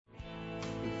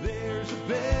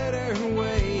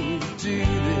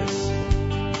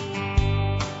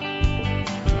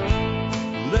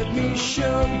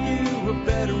show you a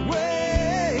better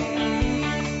way.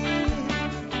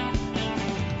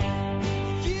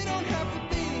 You don't have to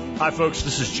be. Hi, folks.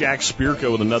 This is Jack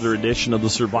Spirko with another edition of the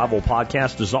Survival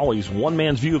Podcast. As always, one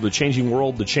man's view of the changing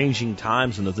world, the changing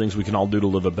times, and the things we can all do to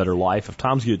live a better life if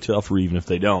times get tough or even if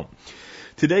they don't.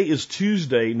 Today is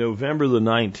Tuesday, November the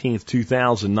 19th,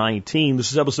 2019.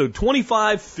 This is episode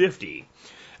 2550.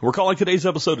 We're calling today's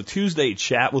episode a Tuesday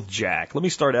Chat with Jack. Let me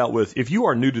start out with, if you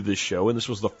are new to this show and this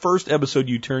was the first episode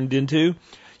you turned into,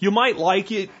 you might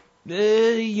like it,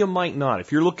 you might not.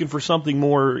 If you're looking for something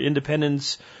more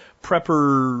independence,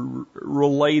 prepper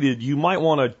related, you might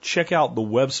want to check out the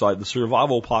website,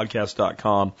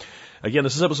 thesurvivalpodcast.com. Again,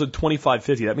 this is episode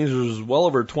 2550. That means there's well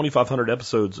over 2,500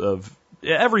 episodes of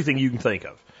everything you can think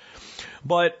of.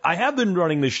 But I have been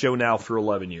running this show now for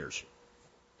 11 years.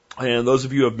 And those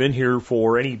of you who have been here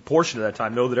for any portion of that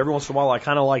time know that every once in a while I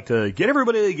kind of like to get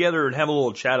everybody together and have a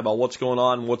little chat about what's going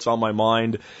on, what's on my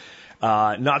mind.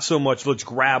 Not so much let's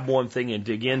grab one thing and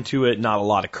dig into it, not a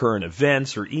lot of current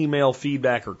events or email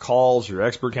feedback or calls or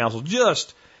expert counsel.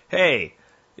 Just, hey,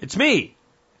 it's me,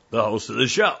 the host of the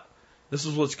show. This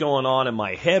is what's going on in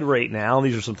my head right now. And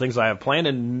these are some things I have planned.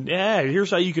 And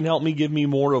here's how you can help me give me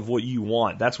more of what you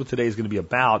want. That's what today is going to be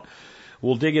about.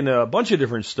 We'll dig into a bunch of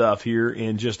different stuff here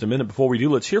in just a minute. Before we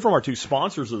do, let's hear from our two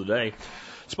sponsors of the day.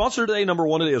 Sponsor today, number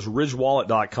one today, is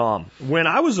RidgeWallet.com. When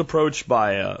I was approached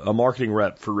by a marketing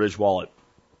rep for RidgeWallet,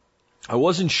 I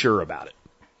wasn't sure about it.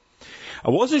 I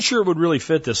wasn't sure it would really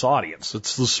fit this audience.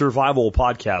 It's the survival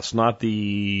podcast, not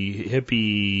the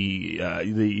hippie,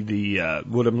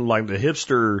 what I'm like the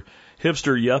hipster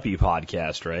yuppie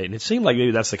podcast, right? And it seemed like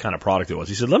maybe that's the kind of product it was.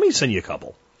 He said, let me send you a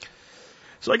couple.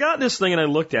 So I got this thing and I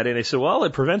looked at it and I said, well,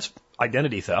 it prevents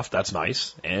identity theft. That's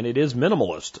nice. And it is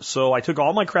minimalist. So I took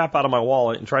all my crap out of my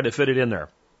wallet and tried to fit it in there.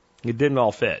 It didn't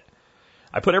all fit.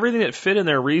 I put everything that fit in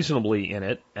there reasonably in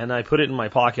it and I put it in my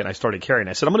pocket and I started carrying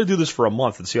it. I said, I'm going to do this for a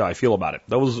month and see how I feel about it.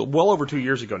 That was well over 2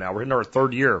 years ago now. We're in our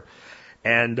third year.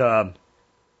 And I'm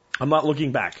not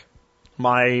looking back.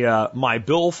 My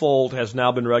billfold has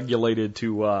now been regulated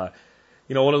to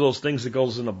one of those things that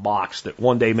goes in a box that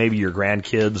one day maybe your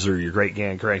grandkids or your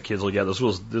great-grandkids will get. This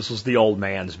was the old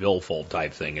man's billfold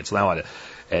type thing. It's now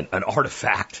an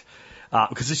artifact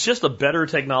because it's just a better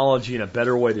technology and a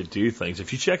better way to do things.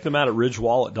 If you check them out at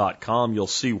RidgeWallet.com, you'll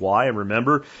see why. And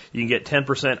remember, you can get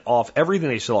 10% off everything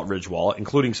they sell at RidgeWallet,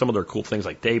 including some of their cool things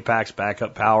like day packs,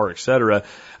 backup power, etc.,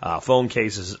 phone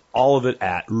cases, all of it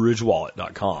at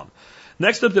RidgeWallet.com.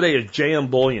 Next up today is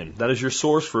JM Bullion. That is your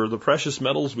source for the precious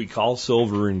metals we call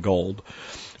silver and gold.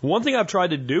 One thing I've tried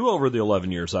to do over the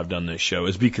 11 years I've done this show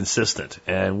is be consistent.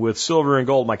 And with silver and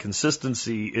gold, my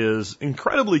consistency is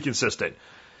incredibly consistent.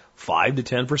 5 to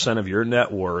 10% of your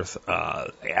net worth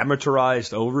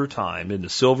amortized over time into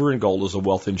silver and gold as a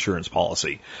wealth insurance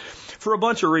policy. For a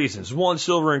bunch of reasons. One,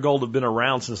 silver and gold have been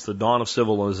around since the dawn of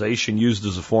civilization, used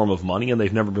as a form of money, and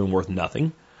they've never been worth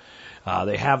nothing.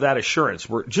 They have that assurance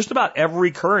where just about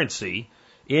every currency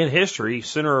in history,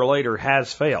 sooner or later,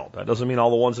 has failed. That doesn't mean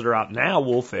all the ones that are out now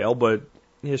will fail, but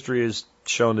history is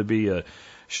shown to be a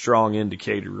strong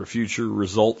indicator of future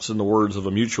results, in the words of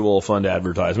a mutual fund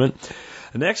advertisement.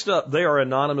 Next up, they are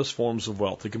anonymous forms of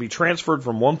wealth. It can be transferred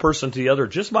from one person to the other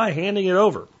just by handing it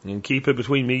over. And keep it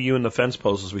between me, you, and the fence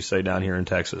post, as we say down here in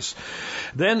Texas.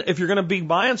 Then, if you're going to be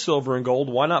buying silver and gold,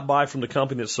 why not buy from the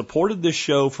company that supported this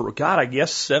show for, I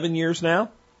guess 7 years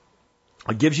now?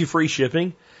 It gives you free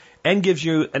shipping and gives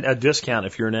you a discount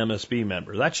if you're an MSB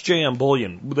member. That's JM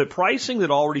Bullion. The pricing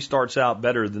that already starts out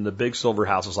better than the big silver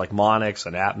houses like Monex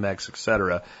and APMEX,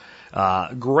 etc.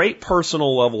 Great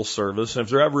personal level service. And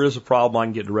if there ever is a problem, I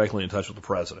can get directly in touch with the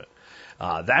president.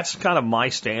 That's kind of my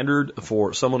standard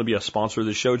for someone to be a sponsor of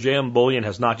the show. JM Bullion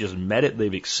has not just met it,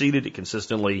 they've exceeded it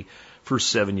consistently for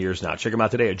 7 years now. Check them out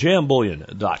today at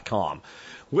jmbullion.com.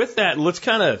 With that, let's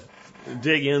kind of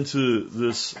dig into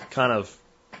this kind of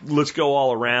let's go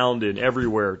all around and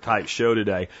everywhere type show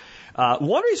today.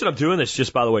 One reason I'm doing this,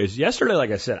 just by the way, is yesterday, like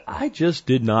I said, I just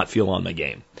did not feel on my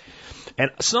game.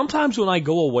 And sometimes when I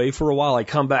go away for a while, I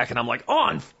come back and I'm like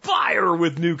on fire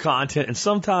with new content. And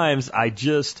sometimes I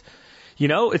just,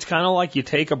 it's kind of like you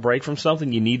take a break from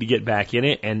something, you need to get back in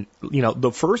it. And,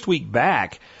 the first week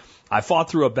back, I fought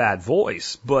through a bad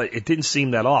voice, but it didn't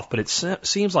seem that off. But it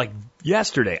seems like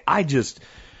yesterday, I just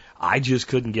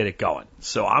couldn't get it going.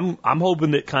 So I'm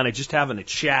hoping that kind of just having a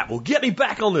chat will get me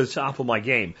back on the top of my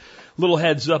game. Little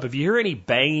heads up, if you hear any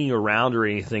banging around or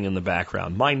anything in the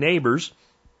background, my neighbors,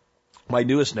 my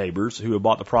newest neighbors who have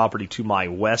bought the property to my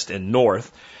west and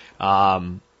north,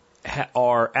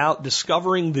 are out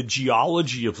discovering the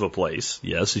geology of the place.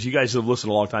 Yes, as you guys have listened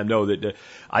a long time know that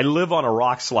I live on a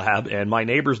rock slab, and my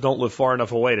neighbors don't live far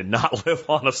enough away to not live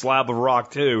on a slab of rock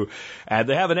too. And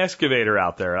they have an excavator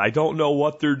out there. I don't know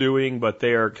what they're doing, but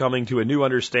they are coming to a new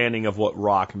understanding of what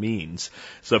rock means.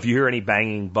 So if you hear any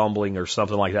banging, bumbling, or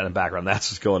something like that in the background,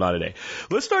 that's what's going on today.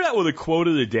 Let's start out with a quote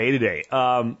of the day today.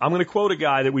 I'm going to quote a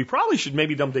guy that we probably should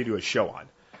maybe someday do a show on.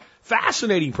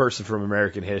 Fascinating person from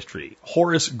American history,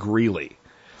 Horace Greeley.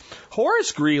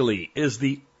 Horace Greeley is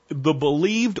the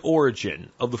believed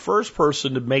origin of the first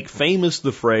person to make famous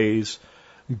the phrase,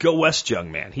 "Go west,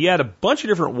 young man." He had a bunch of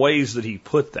different ways that he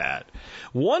put that.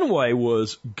 One way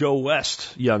was, "Go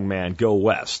west, young man, go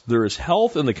west. There is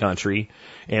health in the country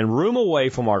and room away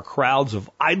from our crowds of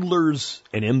idlers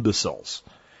and imbeciles."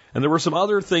 And there were some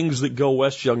other things that "Go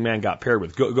west, young man" got paired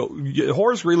with.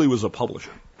 Horace Greeley was a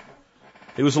publisher.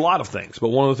 It was a lot of things, but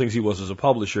one of the things he was a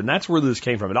publisher, and that's where this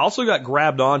came from. It also got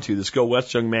grabbed onto, this "Go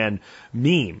West, young man"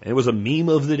 meme. It was a meme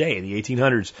of the day in the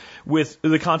 1800s with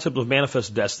the concept of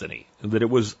manifest destiny, that it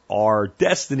was our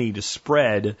destiny to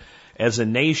spread as a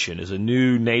nation, as a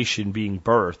new nation being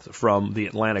birthed from the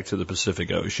Atlantic to the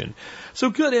Pacific Ocean.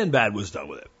 So good and bad was done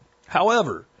with it.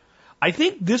 However, I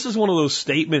think this is one of those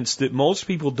statements that most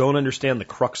people don't understand the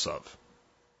crux of.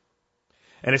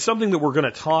 And it's something that we're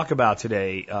going to talk about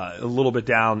today a little bit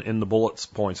down in the bullet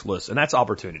points list, and that's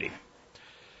opportunity.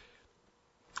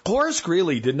 Horace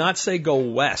Greeley did not say "Go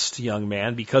west, young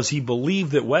man," because he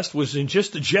believed that west was in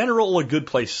just a general a good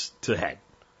place to head.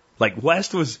 Like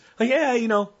west was, like, yeah, you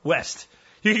know, west.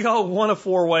 You can go one of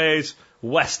four ways.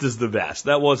 West is the best.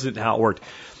 That wasn't how it worked.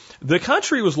 The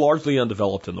country was largely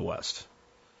undeveloped in the west.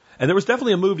 And there was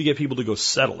definitely a move to get people to go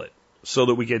settle it so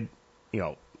that we could,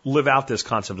 live out this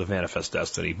concept of manifest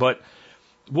destiny. But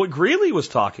what Greeley was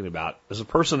talking about as a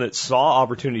person that saw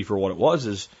opportunity for what it was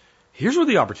is, here's where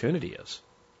the opportunity is.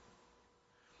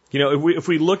 If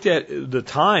we looked at the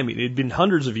time, it had been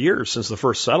hundreds of years since the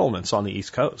first settlements on the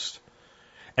East Coast.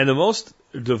 And the most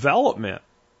development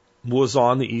was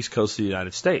on the East Coast of the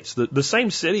United States. The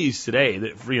same cities today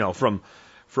that, from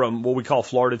what we call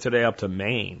Florida today up to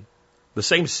Maine, the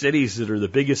same cities that are the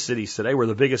biggest cities today were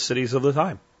the biggest cities of the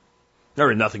time. They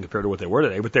were nothing compared to what they were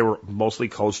today, but they were mostly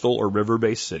coastal or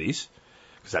river-based cities,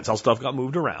 because that's how stuff got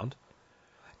moved around.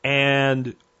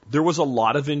 And there was a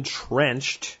lot of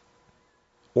entrenched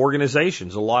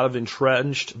organizations, a lot of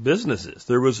entrenched businesses.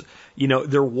 There was,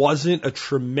 there wasn't a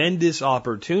tremendous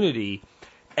opportunity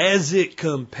as it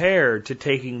compared to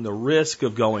taking the risk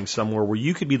of going somewhere where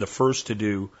you could be the first to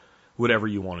do whatever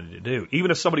you wanted to do. Even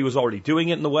if somebody was already doing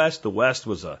it in the West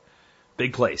was a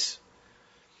big place.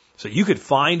 So you could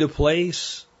find a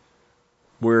place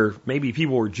where maybe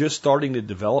people were just starting to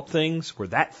develop things, where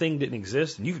that thing didn't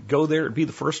exist, and you could go there and be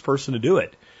the first person to do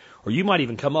it. Or you might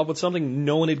even come up with something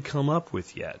no one had come up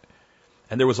with yet.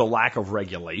 And there was a lack of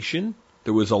regulation.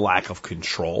 There was a lack of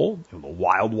control. The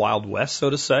wild, wild west,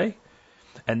 so to say.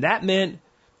 And that meant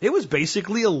it was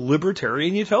basically a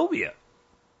libertarian utopia.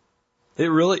 It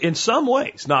really, in some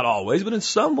ways, not always, but in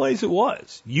some ways it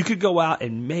was. You could go out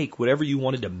and make whatever you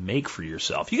wanted to make for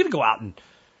yourself. You could go out and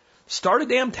start a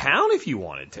damn town if you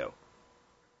wanted to.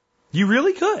 You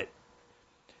really could.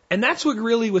 And that's what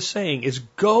Greeley was saying, is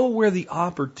go where the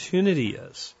opportunity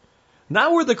is.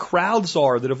 Not where the crowds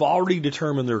are that have already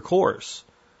determined their course,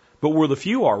 but where the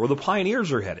few are, where the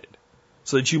pioneers are headed,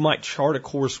 so that you might chart a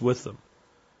course with them.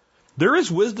 There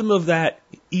is wisdom of that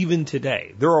even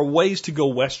today. There are ways to go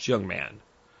west, young man,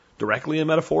 directly and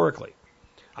metaphorically.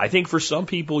 I think for some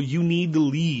people, you need to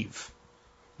leave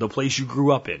the place you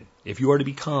grew up in if you are to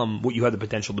become what you had the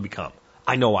potential to become.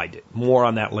 I know I did. More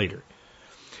on that later.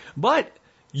 But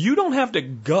you don't have to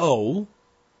go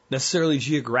necessarily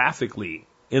geographically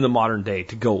in the modern day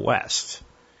to go west.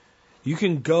 You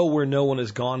can go where no one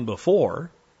has gone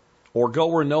before, or go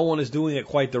where no one is doing it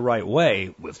quite the right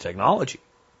way with technology.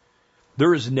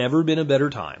 There has never been a better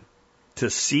time to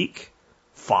seek,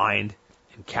 find,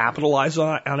 and capitalize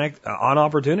on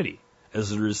opportunity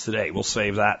as there is today. We'll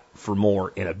save that for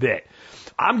more in a bit.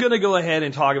 I'm going to go ahead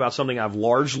and talk about something I've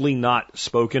largely not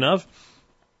spoken of.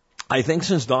 I think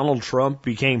since Donald Trump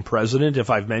became president, if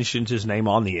I've mentioned his name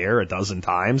on the air a dozen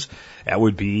times, that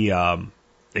would be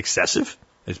excessive.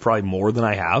 It's probably more than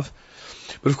I have.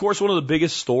 But of course, one of the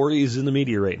biggest stories in the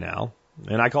media right now,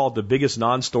 and I call it the biggest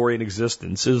non-story in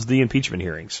existence, is the impeachment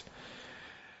hearings.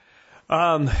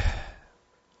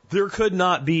 There could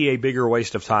not be a bigger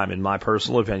waste of time, in my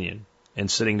personal opinion, in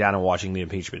sitting down and watching the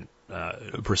impeachment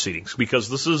proceedings, because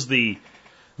this is the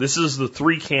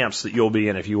three camps that you'll be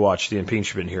in if you watch the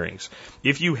impeachment hearings.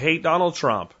 If you hate Donald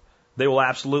Trump, they will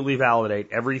absolutely validate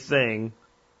everything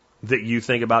that you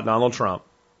think about Donald Trump,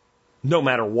 no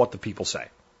matter what the people say.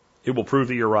 It will prove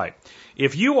that you're right.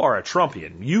 If you are a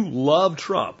Trumpian, you love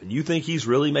Trump, and you think he's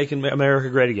really making America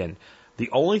great again, the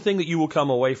only thing that you will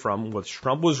come away from was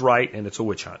Trump was right and it's a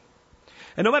witch hunt.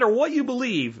 And no matter what you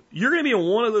believe, you're going to be in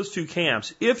one of those two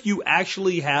camps if you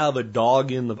actually have a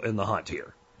dog in the hunt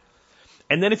here.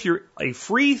 And then if you're a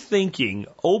free-thinking,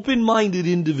 open-minded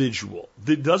individual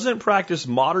that doesn't practice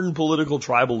modern political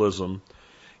tribalism,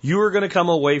 you are going to come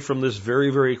away from this very,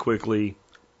 very quickly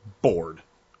bored.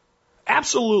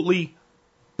 Absolutely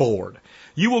bored.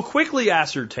 You will quickly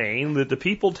ascertain that the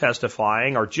people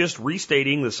testifying are just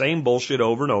restating the same bullshit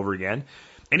over and over again,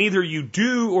 and either you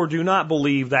do or do not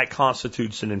believe that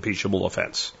constitutes an impeachable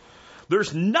offense.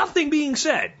 There's nothing being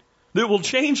said that will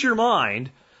change your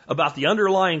mind about the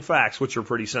underlying facts, which are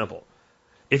pretty simple.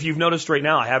 If you've noticed right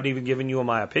now, I haven't even given you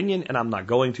my opinion, and I'm not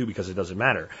going to because it doesn't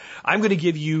matter. I'm going to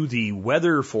give you the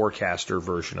weather forecaster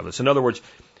version of this. In other words,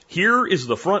 here is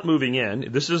the front moving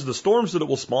in. This is the storms that it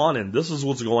will spawn, and this is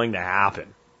what's going to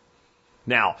happen.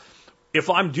 Now, if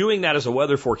I'm doing that as a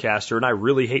weather forecaster and I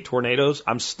really hate tornadoes,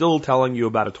 I'm still telling you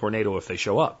about a tornado if they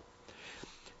show up.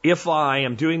 If I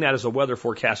am doing that as a weather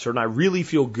forecaster and I really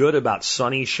feel good about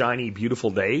sunny, shiny, beautiful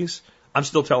days, I'm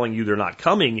still telling you they're not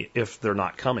coming if they're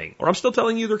not coming. Or I'm still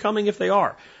telling you they're coming if they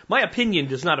are. My opinion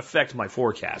does not affect my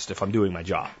forecast if I'm doing my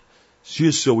job.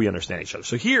 Just so we understand each other.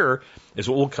 So here is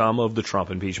what will come of the Trump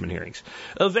impeachment hearings.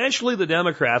 Eventually the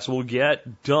Democrats will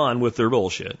get done with their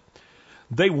bullshit.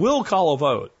 They will call a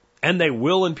vote, and they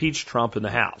will impeach Trump in the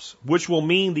House, which will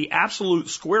mean the absolute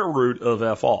square root of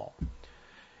F all.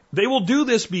 They will do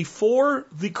this before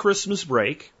the Christmas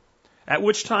break, at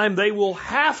which time they will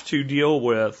have to deal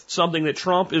with something that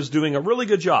Trump is doing a really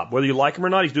good job. Whether you like him or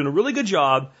not, he's doing a really good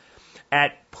job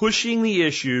at pushing the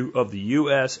issue of the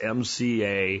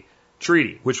USMCA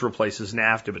treaty, which replaces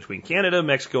NAFTA between Canada,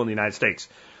 Mexico, and the United States.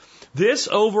 This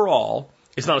overall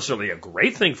is not necessarily a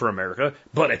great thing for America,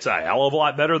 but it's a hell of a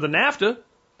lot better than NAFTA.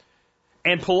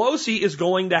 And Pelosi is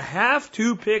going to have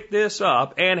to pick this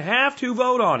up and have to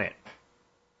vote on it.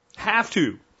 Have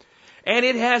to. And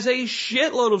it has a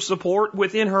shitload of support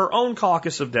within her own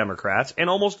caucus of Democrats and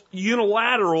almost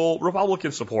unilateral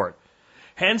Republican support.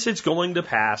 Hence, it's going to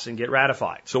pass and get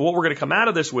ratified. So what we're going to come out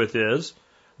of this with is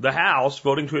the House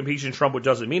voting to impeach Trump, which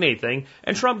doesn't mean anything,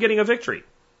 and Trump getting a victory.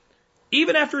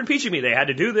 Even after impeaching me, they had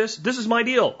to do this. This is my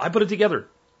deal. I put it together.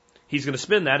 He's going to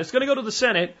spin that. It's going to go to the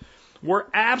Senate, where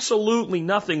absolutely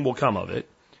nothing will come of it.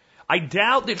 I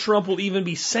doubt that Trump will even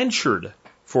be censured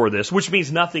for this, which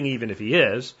means nothing even if he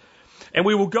is. And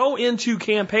we will go into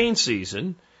campaign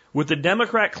season with the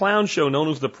Democrat clown show known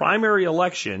as the primary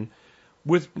election,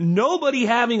 with nobody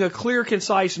having a clear,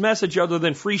 concise message other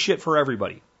than free shit for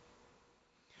everybody.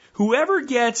 Whoever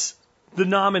gets the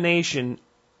nomination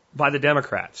by the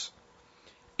Democrats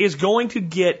is going to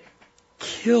get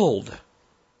killed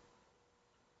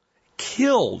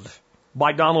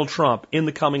by Donald Trump in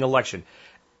the coming election.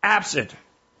 Absent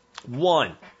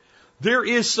one, there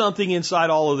is something inside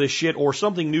all of this shit, or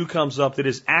something new comes up that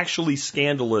is actually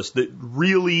scandalous, that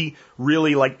really,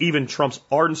 really, like even Trump's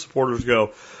ardent supporters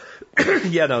go,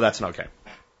 yeah, no, that's not okay.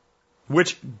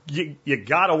 Which you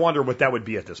gotta wonder what that would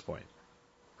be at this point,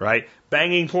 right?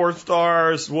 Banging porn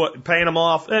stars, paying them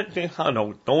off?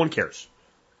 No one cares.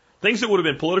 Things that would have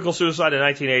been political suicide in the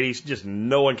 1980s, just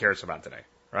no one cares about today,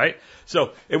 right?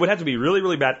 So it would have to be really,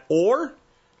 really bad, or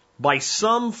by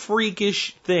some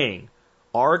freakish thing,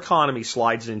 our economy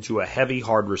slides into a heavy,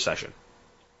 hard recession.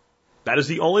 That is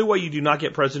the only way you do not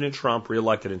get President Trump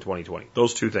reelected in 2020.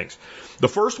 Those two things. The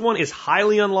first one is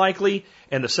highly unlikely,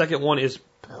 and the second one is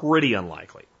pretty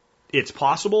unlikely. It's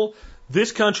possible.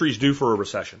 This country's due for a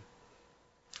recession.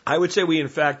 I would say we, in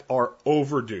fact, are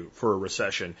overdue for a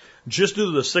recession, just due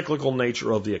to the cyclical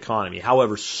nature of the economy.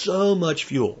 However, so much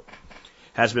fuel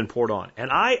has been poured on. And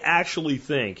I actually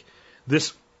think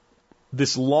this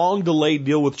long-delayed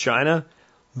deal with China,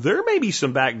 there may be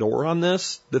some backdoor on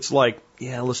this that's like,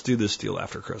 yeah, let's do this deal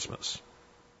after Christmas.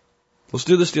 Let's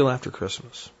do this deal after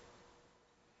Christmas.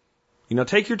 You know,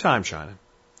 take your time, China.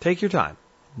 Take your time.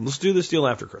 Let's do this deal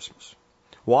after Christmas.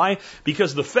 Why?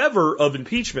 Because the fever of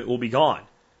impeachment will be gone.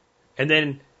 And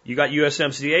then you got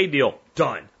USMCA deal,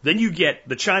 done. Then you get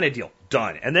the China deal,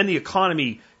 done. And then the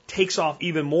economy takes off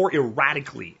even more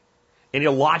erratically and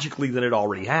illogically than it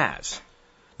already has.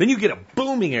 Then you get a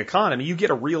booming economy. You get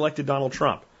a reelected Donald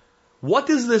Trump. What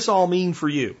does this all mean for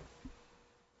you?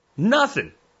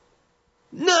 Nothing.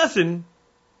 Nothing.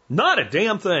 Not a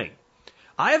damn thing.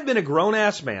 I have been a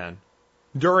grown-ass man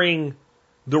during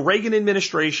the Reagan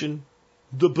administration,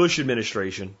 the Bush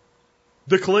administration,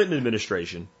 the Clinton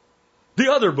administration,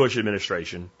 the other Bush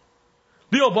administration,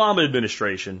 the Obama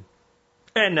administration,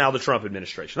 and now the Trump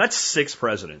administration. That's 6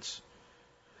 presidents.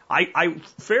 I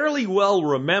fairly well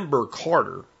remember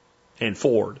Carter and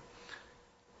Ford,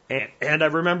 and I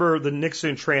remember the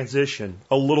Nixon transition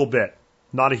a little bit.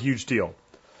 Not a huge deal.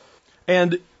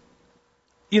 And,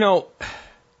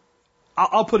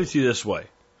 I'll put it to you this way.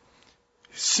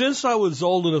 Since I was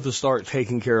old enough to start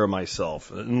taking care of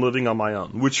myself and living on my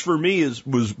own, which for me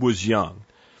was young,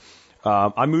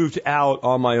 I moved out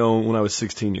on my own when I was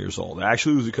 16 years old.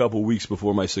 Actually, it was a couple of weeks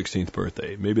before my 16th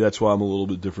birthday. Maybe that's why I'm a little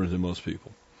bit different than most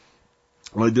people.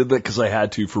 I did that because I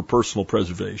had to for personal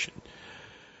preservation.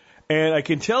 And I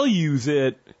can tell you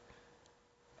that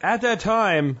at that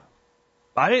time,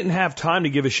 I didn't have time to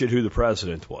give a shit who the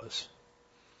president was.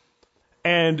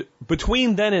 And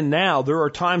between then and now, there are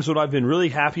times when I've been really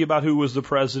happy about who was the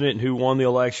president and who won the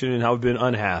election and how I've been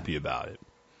unhappy about it.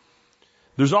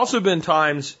 There's also been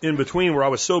times in between where I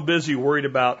was so busy worried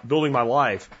about building my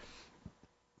life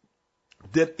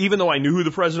that even though I knew who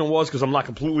the president was because I'm not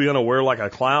completely unaware like a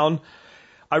clown,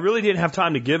 I really didn't have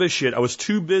time to give a shit. I was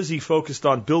too busy focused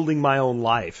on building my own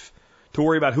life to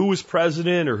worry about who was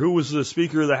president or who was the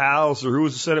Speaker of the House or who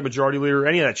was the Senate Majority Leader or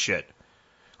any of that shit.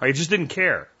 I just didn't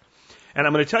care. And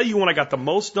I'm going to tell you when I got the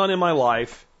most done in my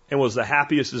life and was the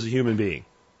happiest as a human being.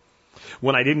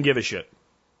 When I didn't give a shit.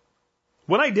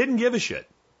 When I didn't give a shit.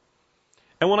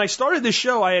 And when I started this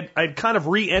show, I had kind of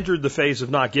re-entered the phase of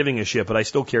not giving a shit, but I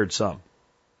still cared some.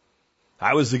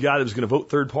 I was the guy that was going to vote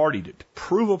third party to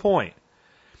prove a point.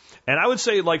 And I would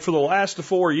say, like, for the last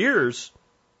 4 years,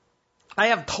 I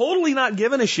have totally not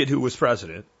given a shit who was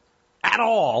president at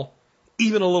all,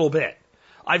 even a little bit.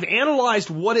 I've analyzed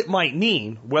what it might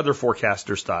mean, weather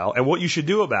forecaster style, and what you should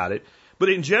do about it. But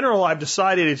in general, I've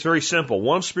decided it's very simple.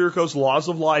 One of Spirko's laws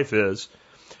of life is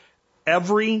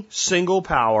every single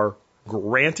power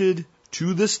granted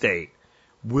to the state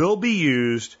will be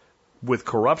used with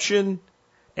corruption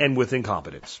and with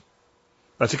incompetence.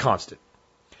 That's a constant.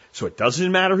 So it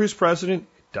doesn't matter who's president.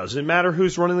 It doesn't matter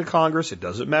who's running the Congress. It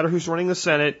doesn't matter who's running the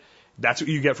Senate. That's what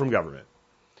you get from government.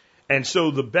 And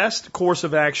so the best course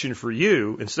of action for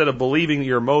you, instead of believing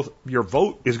your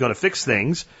vote is going to fix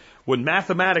things, when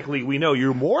mathematically we know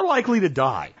you're more likely to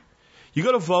die. You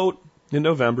go to vote in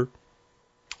November,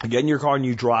 you get in your car and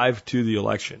you drive to the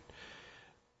election.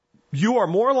 You are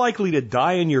more likely to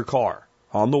die in your car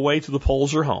on the way to the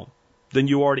polls or home than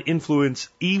you are to influence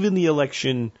even the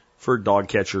election for dog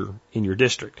catcher in your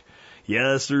district.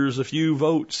 Yes, there's a few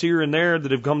votes here and there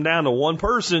that have come down to one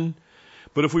person,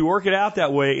 but if we work it out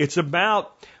that way, it's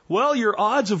about, well, your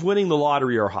odds of winning the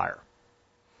lottery are higher.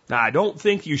 Now, I don't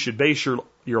think you should base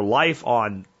your life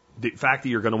on the fact that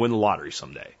you're going to win the lottery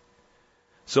someday.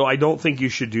 So I don't think you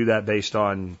should do that based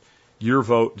on your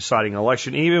vote deciding an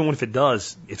election. Even if it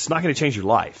does, it's not going to change your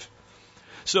life.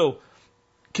 So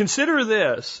consider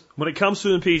this when it comes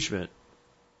to impeachment.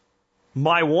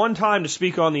 My one time to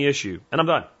speak on the issue, and I'm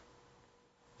done.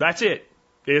 That's it.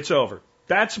 It's over.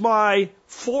 That's my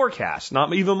forecast,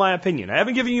 not even my opinion. I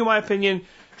haven't given you my opinion,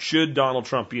 should Donald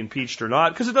Trump be impeached or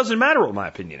not, because it doesn't matter what my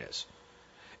opinion is.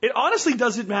 It honestly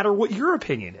doesn't matter what your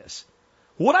opinion is.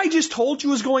 What I just told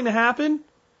you is going to happen,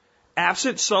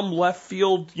 absent some left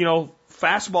field,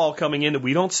 fastball coming in that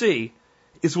we don't see,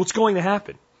 is what's going to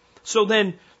happen. So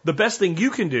then the best thing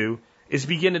you can do is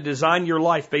begin to design your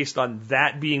life based on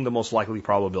that being the most likely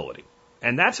probability.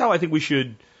 And that's how I think we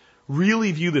should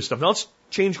really view this stuff. Now let's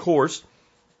change course.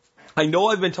 I know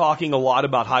I've been talking a lot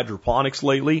about hydroponics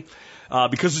lately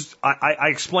because I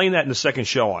explained that in the second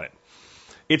show on it.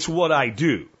 It's what I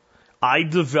do. I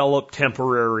develop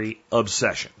temporary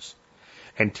obsessions.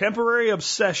 And temporary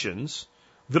obsessions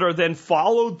that are then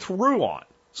followed through on.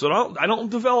 So I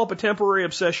don't develop a temporary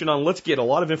obsession on let's get a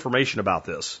lot of information about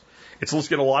this. It's let's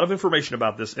get a lot of information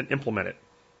about this and implement it.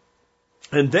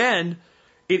 And then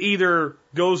it either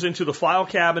goes into the file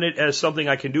cabinet as something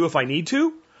I can do if I need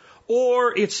to,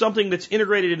 or it's something that's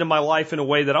integrated into my life in a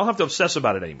way that I don't have to obsess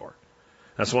about it anymore.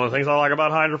 That's one of the things I like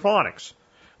about hydroponics.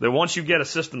 That once you get a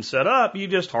system set up, you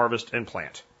just harvest and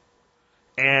plant.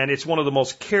 And it's one of the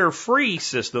most carefree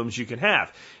systems you can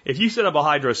have. If you set up a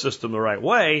hydro system the right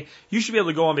way, you should be able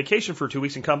to go on vacation for 2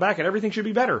 weeks and come back and everything should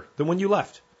be better than when you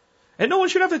left. And no one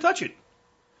should have to touch it.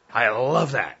 I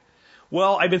love that.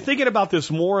 Well, I've been thinking about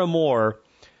this more and more,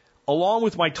 along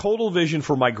with my total vision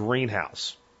for my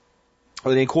greenhouse.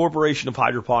 The incorporation of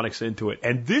hydroponics into it.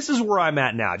 And this is where I'm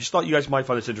at now. I just thought you guys might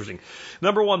find this interesting.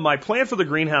 Number one, my plan for the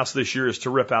greenhouse this year is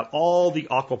to rip out all the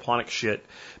aquaponic shit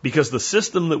because the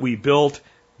system that we built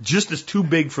just is too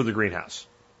big for the greenhouse.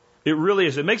 It really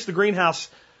is. It makes the greenhouse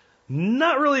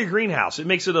not really a greenhouse. It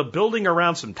makes it a building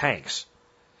around some tanks.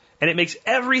 And it makes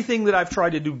everything that I've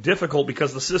tried to do difficult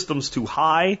because the system's too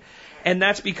high. And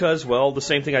that's because, well, the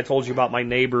same thing I told you about my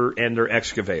neighbor and their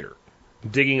excavator.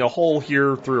 Digging a hole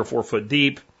here 3 or 4 foot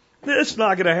deep. It's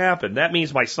not going to happen. That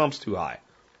means my sump's too high.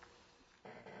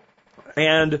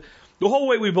 And the whole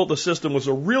way we built the system was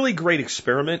a really great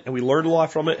experiment, and we learned a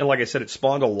lot from it. And like I said, it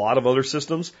spawned a lot of other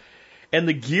systems. And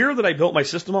the gear that I built my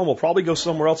system on will probably go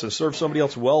somewhere else and serve somebody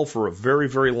else well for a very,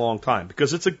 very long time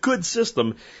because it's a good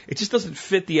system. It just doesn't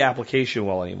fit the application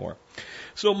well anymore.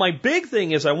 So my big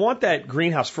thing is I want that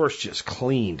greenhouse first just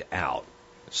cleaned out.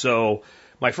 So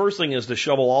my first thing is to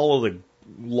shovel all of the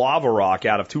lava rock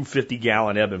out of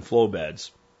 250-gallon ebb and flow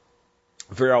beds,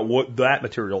 figure out what that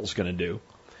material is going to do,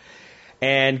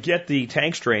 and get the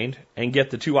tanks drained and get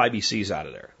the 2 IBCs out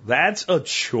of there. That's a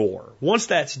chore. Once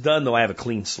that's done, though, I have a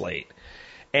clean slate.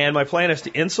 And my plan is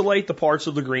to insulate the parts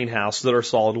of the greenhouse that are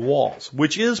solid walls,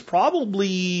 which is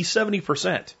probably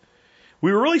 70%.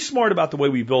 We were really smart about the way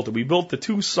we built it. We built the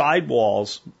 2 side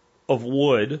walls of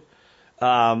wood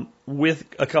with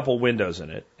a couple windows in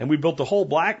it, and we built the whole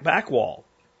black back wall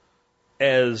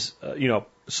as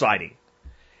siding.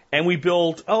 And we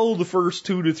built the first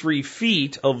 2 to 3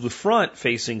 feet of the front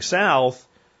facing south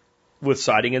with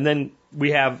siding, and then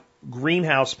we have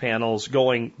greenhouse panels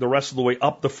going the rest of the way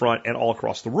up the front and all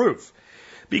across the roof.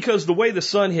 Because the way the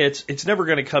sun hits, it's never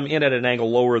going to come in at an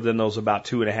angle lower than those about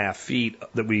 2.5 feet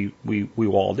that we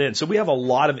walled in. So we have a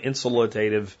lot of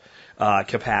insulative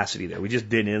capacity there. We just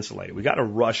didn't insulate it. We got in a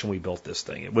rush when we built this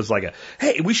thing. It was like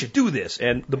hey, we should do this.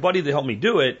 And the buddy that helped me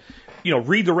do it,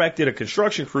 redirected a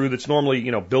construction crew that's normally,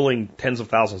 billing tens of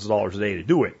thousands of dollars a day to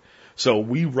do it. So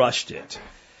we rushed it.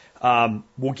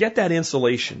 We'll get that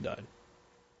insulation done.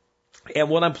 And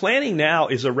what I'm planning now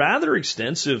is a rather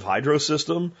extensive hydro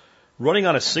system running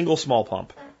on a single small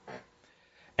pump.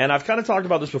 And I've kind of talked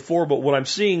about this before, but what I'm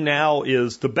seeing now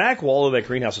is the back wall of that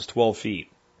greenhouse is 12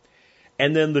 feet.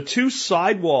 And then the 2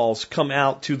 side walls come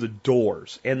out to the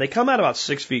doors. And they come out about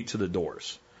 6 feet to the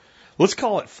doors. Let's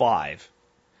call it 5.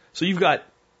 So you've got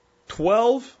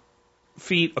 12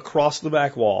 feet across the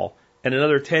back wall and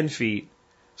another 10 feet.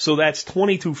 So that's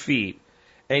 22 feet.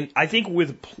 And I think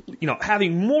with,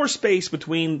 having more space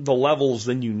between the levels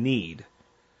than you need,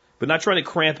 but not trying to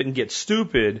cramp it and get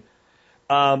stupid,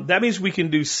 that means we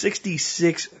can do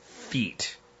 66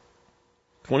 feet.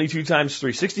 22 times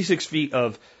 3, 66 feet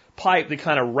of pipe that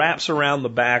kind of wraps around the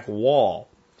back wall.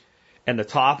 And the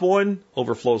top one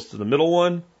overflows to the middle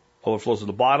one, overflows to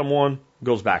the bottom one,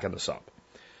 goes back in the sump.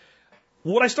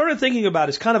 What I started thinking about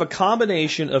is kind of a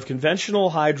combination of conventional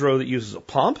hydro that uses a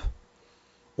pump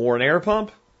or an air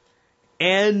pump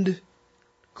and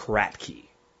Kratky.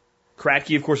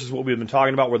 Kratky, of course, is what we've been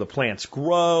talking about, where the plants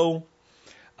grow.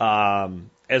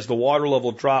 As the water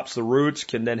level drops, the roots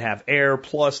can then have air,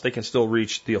 plus they can still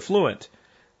reach the effluent.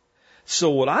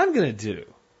 So what I'm going to do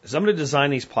is I'm going to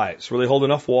design these pipes where they hold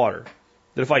enough water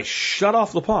that if I shut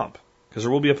off the pump, because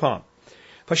there will be a pump,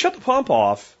 if I shut the pump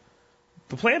off,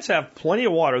 the plants have plenty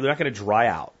of water. They're not going to dry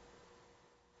out.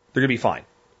 They're going to be fine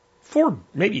for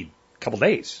maybe a couple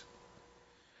days.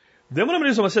 Then what I'm going to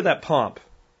do is I'm going to set that pump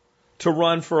to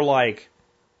run for like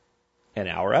an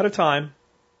hour at a time,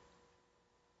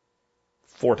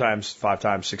 4 times, 5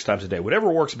 times, 6 times a day, whatever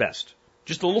works best.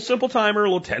 Just a little simple timer, a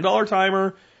little $10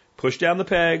 timer, push down the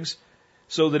pegs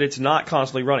so that it's not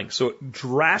constantly running. So it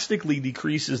drastically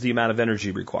decreases the amount of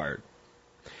energy required.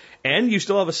 And you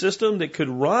still have a system that could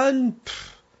run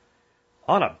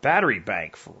on a battery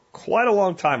bank for quite a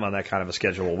long time on that kind of a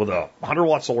schedule with a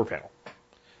 100-watt solar panel.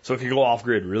 So it can go off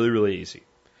grid really, really easy.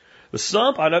 The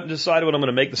sump, I haven't decided what I'm going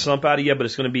to make the sump out of yet, but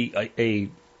it's going to be a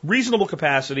reasonable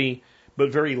capacity,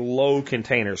 but very low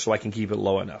container so I can keep it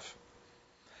low enough.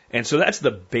 And so that's the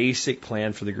basic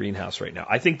plan for the greenhouse right now.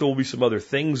 I think there will be some other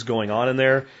things going on in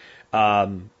there.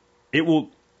 When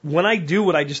I do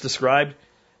what I just described,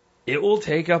 it will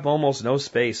take up almost no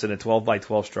space in a 12 by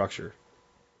 12 structure.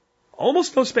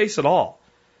 Almost no space at all.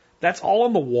 That's all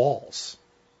on the walls.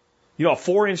 A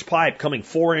 4-inch pipe coming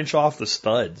 4-inch off the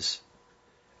studs.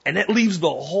 And that leaves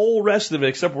the whole rest of it,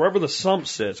 except wherever the sump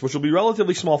sits, which will be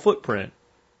relatively small footprint,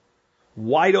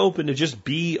 wide open to just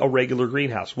be a regular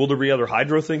greenhouse. Will there be other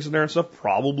hydro things in there and stuff?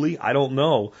 Probably. I don't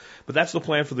know. But that's the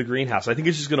plan for the greenhouse. I think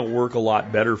it's just going to work a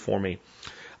lot better for me.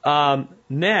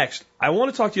 Next, I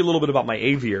want to talk to you a little bit about my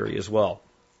aviary as well.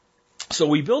 So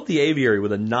we built the aviary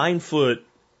with a 9-foot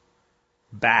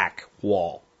back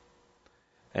wall.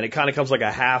 And it kind of comes like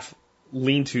a half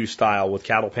lean-to style with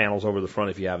cattle panels over the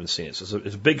front if you haven't seen it. So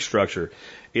it's a big structure.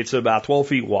 It's about 12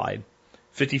 feet wide,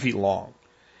 50 feet long.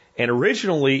 And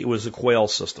originally it was a quail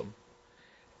system.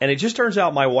 And it just turns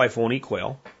out my wife won't eat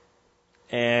quail.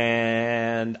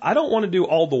 And I don't want to do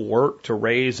all the work to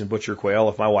raise and butcher quail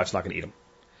if my wife's not going to eat them.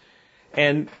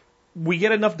 And we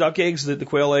get enough duck eggs that the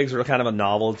quail eggs are kind of a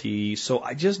novelty, so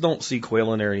I just don't see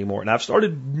quail in there anymore. And I've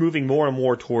started moving more and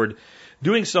more toward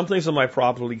doing some things on my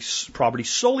property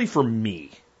solely for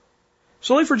me.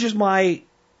 Solely for just my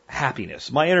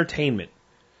happiness, my entertainment.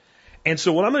 And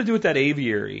so what I'm going to do with that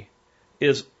aviary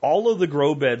is all of the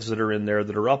grow beds that are in there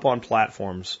that are up on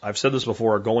platforms, I've said this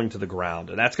before, are going to the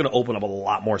ground. And that's going to open up a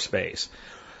lot more space.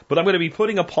 But I'm going to be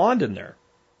putting a pond in there.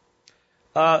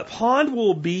 Pond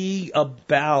will be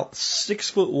about 6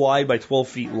 foot wide by 12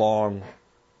 feet long,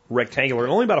 rectangular,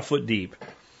 and only about a foot deep.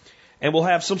 And we'll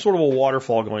have some sort of a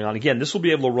waterfall going on. Again, this will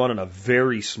be able to run in a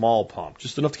very small pump,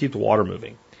 just enough to keep the water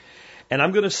moving. And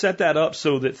I'm going to set that up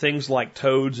so that things like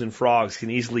toads and frogs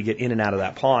can easily get in and out of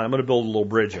that pond. I'm going to build a little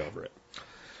bridge over it.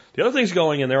 The other things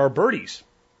going in there are birdies.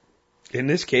 In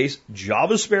this case,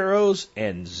 Java sparrows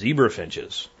and zebra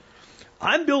finches.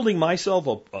 I'm building myself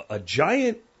a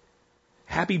giant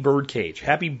happy bird cage,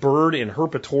 happy bird and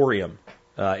herpetoриum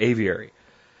aviary.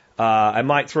 I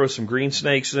might throw some green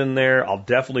snakes in there. I'll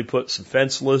definitely put some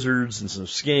fence lizards and some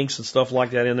skinks and stuff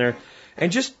like that in there.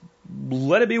 And just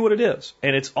let it be what it is.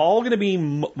 And it's all going to be,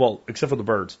 well, except for the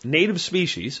birds, native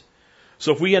species.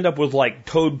 So if we end up with like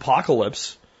toad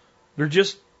apocalypse, they're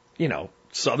just,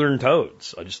 southern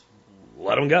toads. I just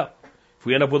let them go. If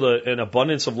we end up with an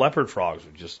abundance of leopard frogs,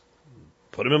 we just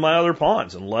put them in my other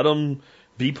ponds and let them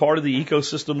be part of the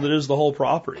ecosystem that is the whole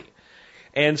property.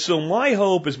 And so my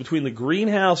hope is between the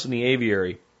greenhouse and the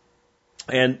aviary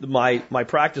and my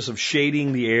practice of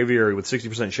shading the aviary with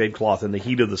 60% shade cloth in the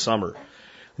heat of the summer,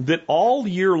 that all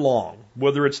year long,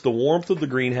 whether it's the warmth of the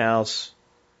greenhouse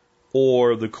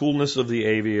or the coolness of the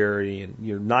aviary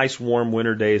and nice warm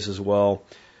winter days as well,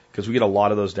 because we get a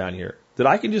lot of those down here, that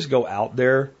I can just go out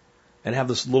there and have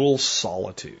this little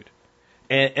solitude.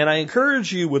 And I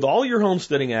encourage you with all your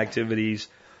homesteading activities,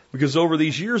 because over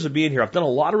these years of being here, I've done a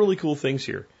lot of really cool things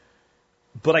here,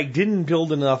 but I didn't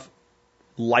build enough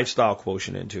lifestyle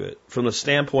quotient into it from the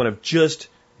standpoint of just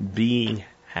being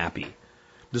happy.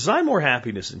 Design more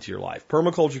happiness into your life.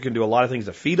 Permaculture can do a lot of things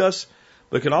to feed us,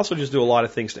 but it can also just do a lot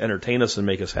of things to entertain us and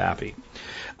make us happy.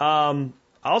 I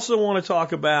also want to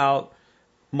talk about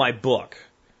my book.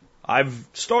 I've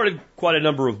started quite a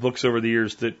number of books over the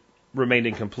years that remained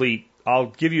incomplete. I'll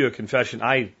give you a confession.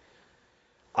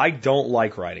 I don't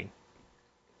like writing.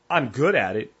 I'm good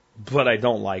at it, but I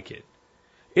don't like it.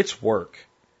 It's work.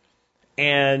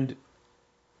 And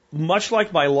much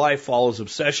like my life follows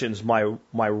obsessions, my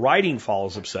writing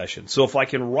follows obsessions. So if I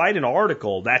can write an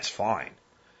article, that's fine.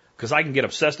 Because I can get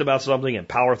obsessed about something and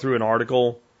power through an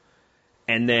article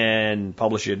and then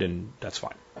publish it, and that's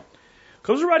fine.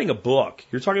 Because writing a book,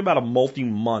 you're talking about a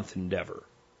multi-month endeavor.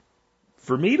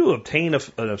 For me to obtain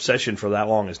an obsession for that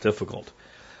long is difficult.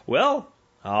 Well,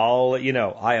 I'll let you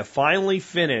know. I have finally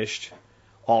finished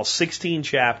all 16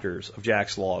 chapters of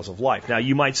Jack's Laws of Life. Now,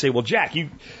 you might say, well, Jack,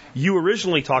 you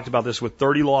originally talked about this with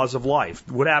 30 laws of life.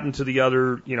 What happened to the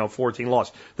other, 14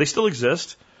 laws? They still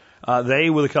exist. They,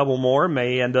 with a couple more,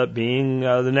 may end up being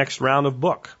the next round of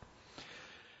book.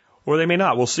 Or they may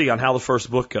not. We'll see on how the first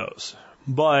book goes.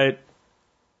 But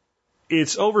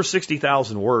it's over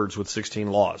 60,000 words with 16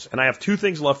 laws. And I have two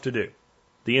things left to do.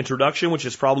 The introduction, which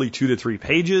is probably 2 to 3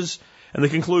 pages, and the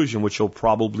conclusion, which will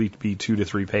probably be 2 to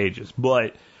 3 pages.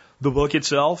 But the book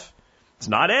itself, it's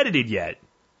not edited yet,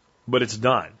 but it's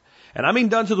done. And I mean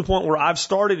done to the point where I've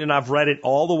started and I've read it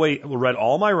all the way, read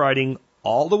all my writing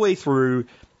all the way through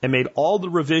and made all the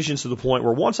revisions to the point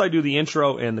where once I do the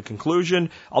intro and the conclusion,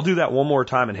 I'll do that one more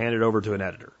time and hand it over to an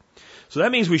editor. So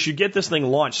that means we should get this thing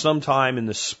launched sometime in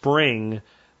the spring,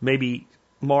 maybe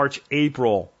March,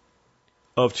 April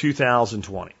of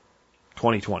 2020.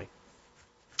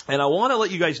 And I want to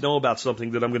let you guys know about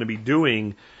something that I'm going to be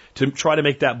doing to try to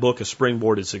make that book a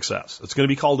springboarded success. It's going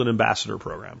to be called an ambassador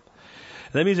program.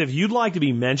 And that means if you'd like to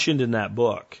be mentioned in that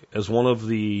book as one of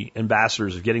the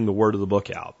ambassadors of getting the word of the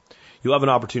book out, you'll have an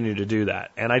opportunity to do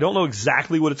that. And I don't know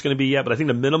exactly what it's going to be yet, but I think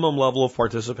the minimum level of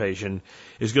participation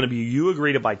is going to be you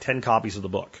agree to buy 10 copies of the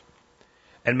book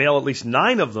and mail at least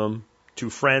 9 of them to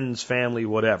friends, family,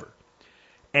 whatever.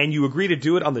 And you agree to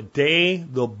do it on the day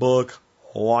the book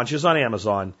launches on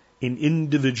Amazon in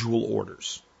individual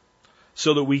orders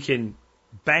so that we can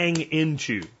bang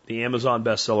into the Amazon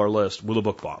bestseller list with a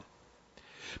book bomb.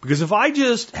 Because if I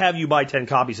just have you buy 10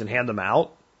 copies and hand them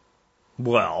out,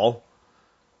 well,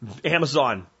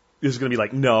 Amazon is going to be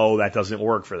like, no, that doesn't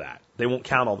work for that. They won't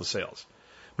count all the sales.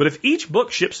 But if each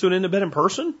book ships to an independent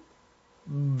person,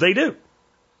 they do.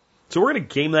 So we're going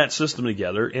to game that system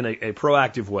together in a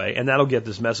proactive way, and that'll get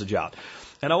this message out.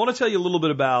 And I want to tell you a little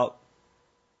bit about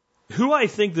who I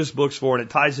think this book's for, and it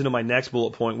ties into my next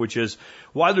bullet point, which is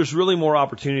why there's really more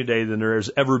opportunity today than there has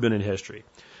ever been in history.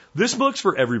 This book's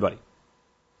for everybody.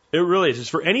 It really is. It's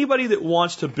for anybody that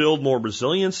wants to build more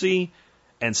resiliency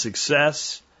and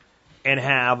success and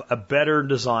have a better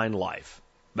designed life.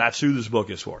 That's who this book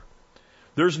is for.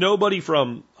 There's nobody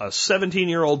from a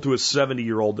 17-year-old to a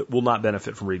 70-year-old that will not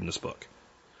benefit from reading this book.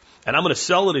 And I'm going to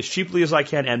sell it as cheaply as I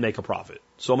can and make a profit.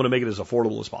 So I'm going to make it as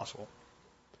affordable as possible.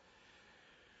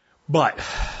 But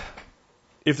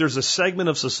if there's a segment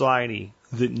of society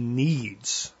that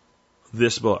needs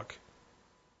this book,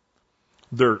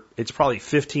 it's probably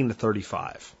 15 to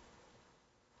 35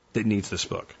 that needs this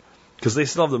book. Because they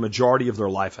still have the majority of their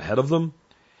life ahead of them.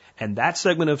 And that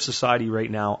segment of society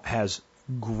right now has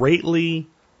greatly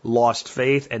lost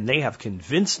faith, and they have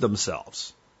convinced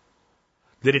themselves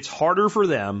that it's harder for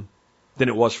them than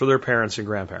it was for their parents and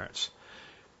grandparents.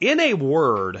 In a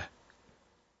word,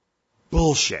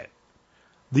 bullshit.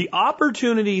 The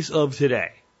opportunities of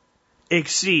today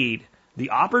exceed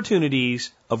the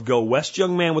opportunities of Go West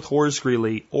Young Man with Horace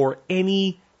Greeley or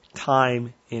any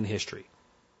time in history.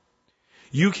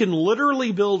 You can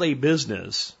literally build a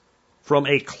business from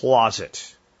a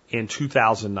closet in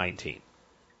 2019.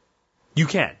 You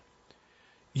can.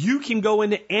 You can go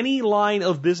into any line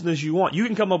of business you want. You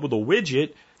can come up with a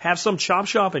widget, have some chop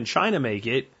shop in China make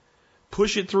it,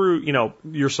 push it through,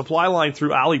 your supply line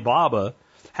through Alibaba,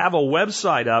 have a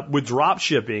website up with drop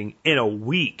shipping in a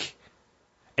week,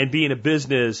 and be in a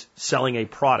business selling a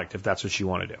product if that's what you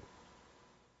want to do.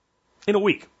 In a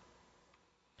week.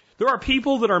 There are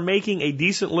people that are making a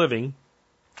decent living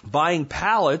buying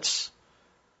pallets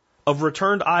of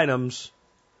returned items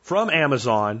from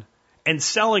Amazon and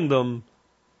selling them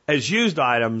as used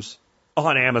items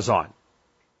on Amazon.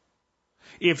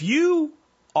 If you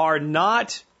are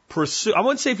not I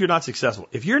wouldn't say if you're not successful.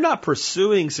 If you're not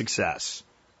pursuing success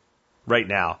right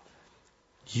now,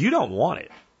 you don't want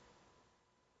it.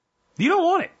 You don't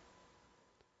want it.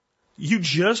 You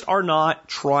just are not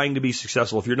trying to be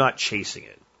successful if you're not chasing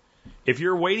it. If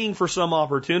you're waiting for some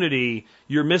opportunity,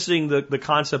 you're missing the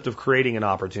concept of creating an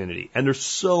opportunity. And there's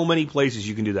so many places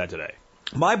you can do that today.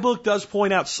 My book does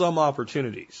point out some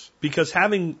opportunities because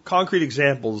having concrete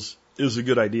examples is a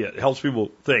good idea. It helps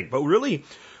people think. But really,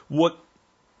 what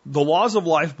the Laws of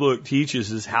Life book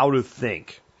teaches is how to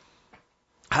think,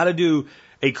 how to do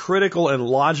a critical and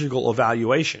logical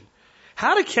evaluation,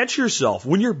 how to catch yourself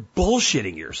when you're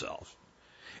bullshitting yourself.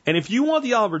 And if you want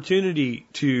the opportunity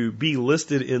to be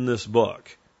listed in this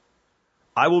book,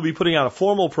 I will be putting out a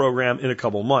formal program in a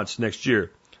couple months next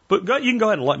year. But you can go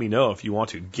ahead and let me know if you want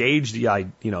to gauge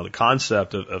the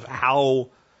concept of how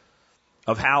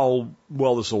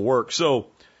well this will work. So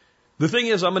the thing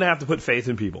is, I'm going to have to put faith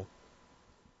in people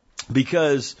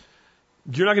because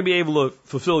you're not going to be able to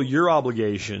fulfill your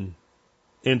obligation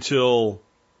until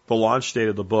the launch date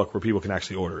of the book where people can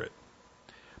actually order it.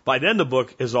 By then, the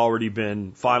book has already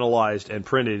been finalized and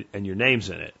printed, and your name's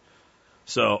in it.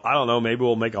 So, I don't know, maybe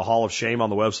we'll make a hall of shame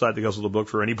on the website that goes with the book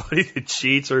for anybody that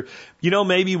cheats, or,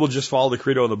 maybe we'll just follow the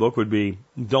credo of the book would be,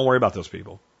 don't worry about those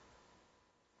people.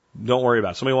 Don't worry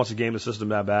about it. Somebody wants to game the system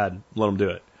that bad, let them do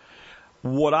it.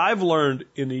 What I've learned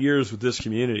in the years with this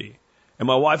community, and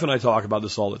my wife and I talk about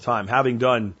this all the time, having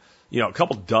done, a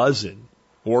couple dozen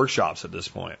workshops at this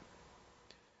point,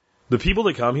 the people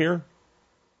that come here,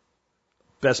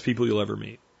 best people you'll ever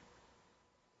meet.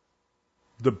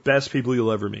 The best people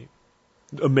you'll ever meet.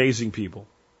 Amazing people.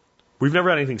 We've never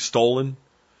had anything stolen.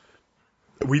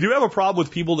 We do have a problem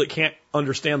with people that can't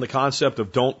understand the concept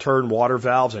of don't turn water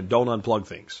valves and don't unplug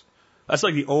things. That's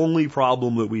like the only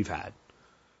problem that we've had.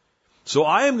 So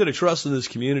I am going to trust in this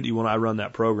community when I run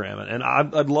that program. And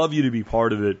I'd love you to be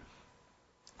part of it.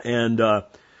 And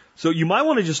so you might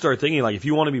want to just start thinking, like, if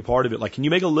you want to be part of it, like, can you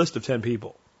make a list of 10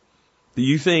 people that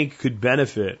you think could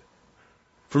benefit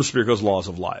from Spirko's Laws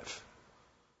of Life?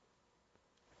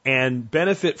 And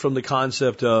benefit from the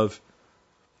concept of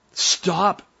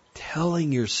stop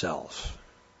telling yourself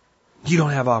you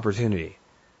don't have opportunity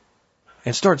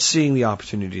and start seeing the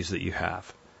opportunities that you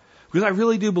have. Because I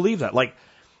really do believe that. Like,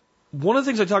 one of the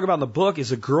things I talk about in the book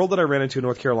is a girl that I ran into in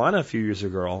North Carolina a few years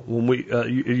ago.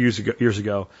 Years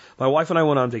ago, my wife and I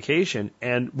went on vacation,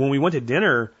 and when we went to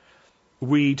dinner,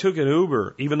 we took an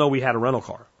Uber, even though we had a rental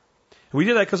car. And we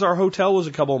did that because our hotel was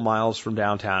a couple of miles from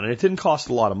downtown, and it didn't cost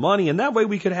a lot of money. And that way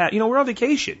we could have, we're on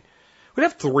vacation. We'd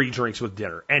have 3 drinks with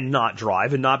dinner and not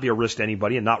drive and not be a risk to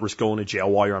anybody and not risk going to jail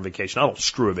while you're on vacation. I don't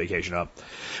screw a vacation up.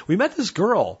 We met this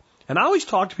girl, and I always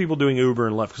talk to people doing Uber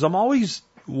and Lyft because I'm always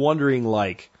wondering,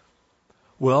 like,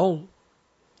 well,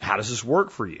 How does this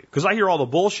work for you? Because I hear all the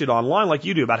bullshit online like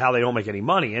you do about how they don't make any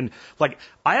money. And like,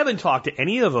 I haven't talked to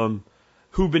any of them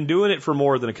who've been doing it for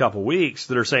more than a couple weeks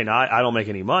that are saying, I don't make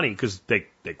any money, because they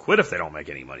quit if they don't make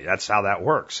any money. That's how that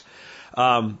works.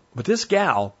 But this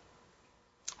gal,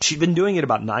 she'd been doing it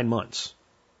about 9 months.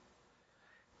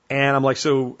 And I'm like,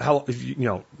 so how,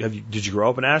 did you grow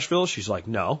up in Asheville? She's like,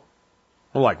 no.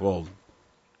 I'm like, well,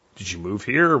 did you move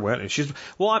here or when? And she's,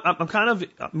 well, I'm kind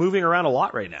of moving around a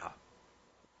lot right now.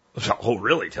 Oh,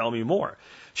 really? Tell me more.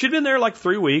 She'd been there like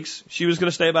 3 weeks. She was going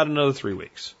to stay about another 3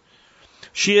 weeks.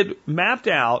 She had mapped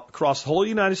out across the whole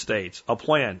United States a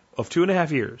plan of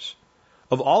 2.5 years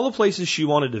of all the places she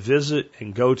wanted to visit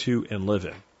and go to and live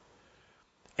in.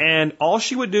 And all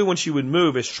she would do when she would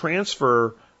move is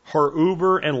transfer her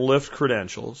Uber and Lyft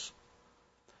credentials.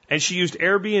 And she used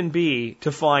Airbnb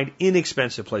to find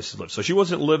inexpensive places to live. So she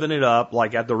wasn't living it up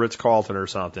like at the Ritz-Carlton or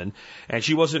something. And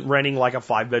she wasn't renting like a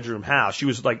 5-bedroom house. She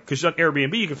was like, because on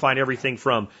Airbnb you can find everything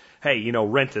from, hey,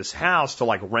 rent this house to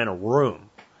like rent a room.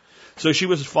 So she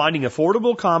was finding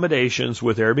affordable accommodations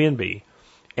with Airbnb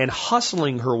and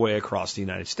hustling her way across the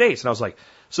United States. And I was like,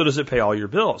 so does it pay all your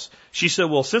bills? She said,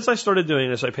 well, since I started doing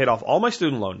this, I paid off all my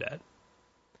student loan debt.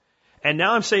 And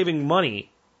now I'm saving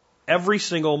money every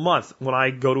single month. When I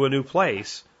go to a new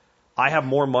place, I have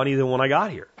more money than when I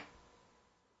got here.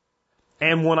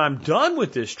 And when I'm done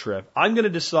with this trip, I'm going to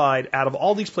decide out of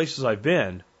all these places I've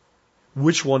been,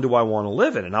 which one do I want to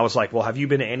live in? And I was like, well, have you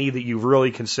been to any that you've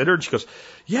really considered? She goes,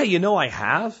 yeah, I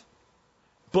have.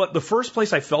 But the first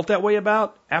place I felt that way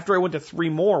about, after I went to 3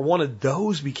 more, one of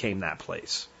those became that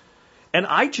place. And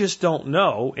I just don't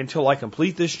know until I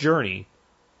complete this journey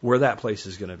where that place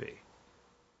is going to be.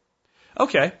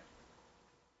 Okay.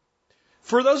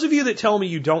 For those of you that tell me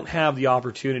you don't have the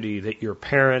opportunity that your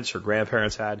parents or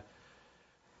grandparents had,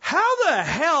 how the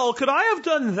hell could I have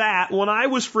done that when I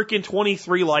was freaking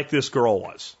 23 like this girl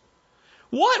was?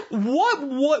 What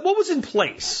was in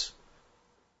place?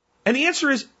 And the answer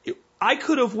is, I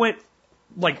could have went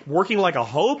like working like a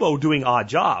hobo doing odd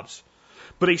jobs,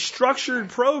 but a structured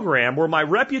program where my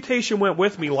reputation went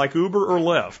with me like Uber or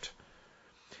Lyft,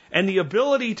 and the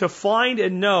ability to find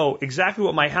and know exactly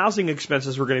what my housing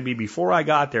expenses were going to be before I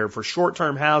got there for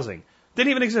short-term housing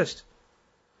didn't even exist.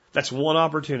 That's one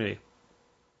opportunity.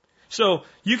 So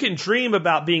you can dream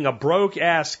about being a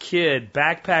broke-ass kid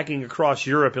backpacking across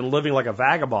Europe and living like a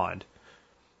vagabond,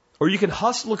 or you can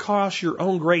hustle across your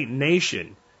own great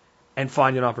nation and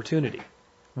find an opportunity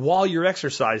while you're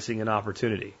exercising an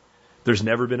opportunity. There's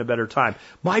never been a better time.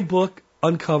 My book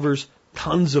uncovers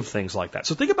tons of things like that.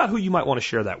 So think about who you might want to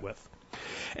share that with.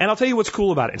 And I'll tell you what's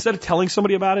cool about it. Instead of telling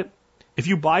somebody about it, if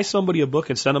you buy somebody a book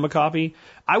and send them a copy,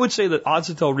 I would say that odds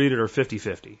that they'll read it are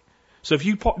 50-50. So if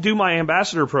you do my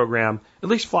ambassador program, at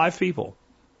least 5 people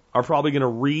are probably going to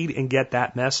read and get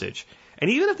that message.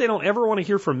 And even if they don't ever want to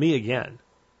hear from me again,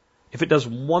 if it does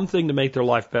one thing to make their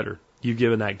life better, you've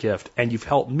given that gift, and you've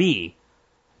helped me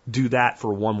do that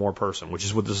for one more person, which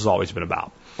is what this has always been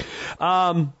about.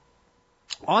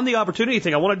 On the opportunity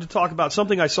thing, I wanted to talk about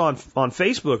something I saw on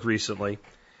Facebook recently.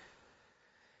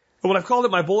 And what I've called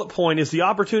it my bullet point is the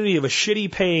opportunity of a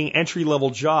shitty paying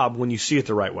entry-level job when you see it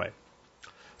the right way.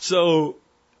 So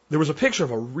there was a picture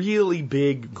of a really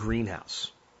big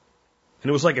greenhouse. And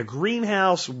it was like a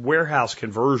greenhouse warehouse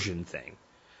conversion thing.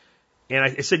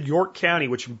 And it said York County,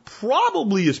 which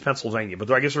probably is Pennsylvania,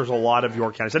 but I guess there's a lot of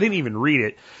York counties. I didn't even read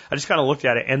it. I just kind of looked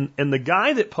at it. And the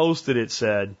guy that posted it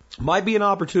said, might be an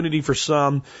opportunity for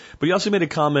some, but he also made a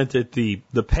comment that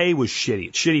the pay was shitty.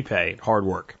 It's shitty pay, hard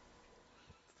work.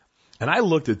 And I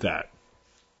looked at that.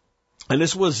 And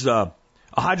this was a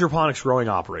hydroponics growing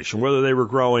operation, whether they were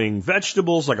growing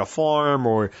vegetables like a farm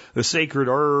or the sacred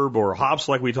herb or hops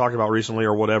like we talked about recently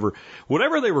or whatever.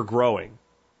 Whatever they were growing,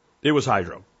 it was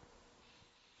hydro.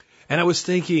 And I was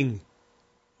thinking,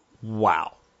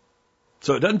 wow.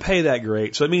 So it doesn't pay that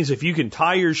great. So it means if you can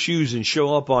tie your shoes and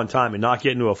show up on time and not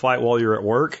get into a fight while you're at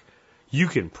work, you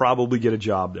can probably get a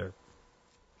job there.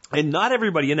 And not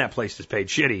everybody in that place is paid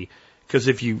shitty, because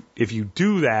if you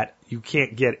do that, you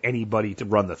can't get anybody to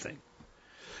run the thing.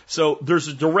 So there's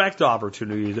a direct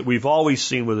opportunity that we've always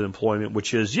seen with employment,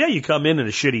 which is, yeah, you come in a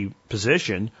shitty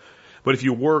position, but if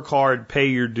you work hard, pay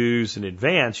your dues in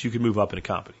advance, you can move up in a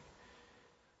company.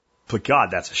 But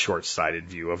God, that's a short-sighted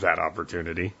view of that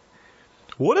opportunity.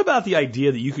 What about the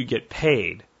idea that you could get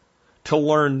paid to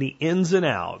learn the ins and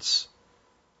outs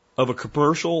of a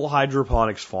commercial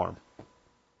hydroponics farm?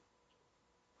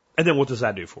 And then what does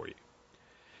that do for you?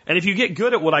 And if you get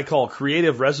good at what I call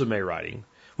creative resume writing,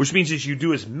 which means is you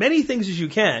do as many things as you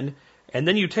can, and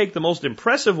then you take the most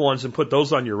impressive ones and put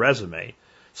those on your resume,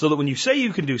 so that when you say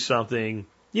you can do something,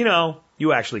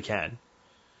 you actually can.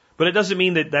 But it doesn't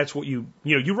mean that that's what you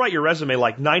write your resume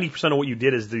like 90% of what you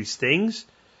did is these things.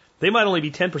 They might only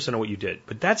be 10% of what you did,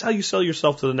 but that's how you sell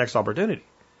yourself to the next opportunity.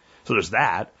 So there's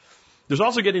that. There's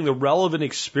also getting the relevant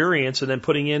experience and then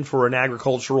putting in for an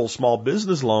agricultural small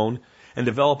business loan and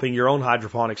developing your own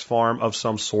hydroponics farm of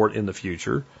some sort in the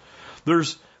future.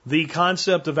 There's the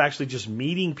concept of actually just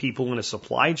meeting people in a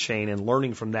supply chain and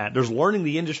learning from that. There's learning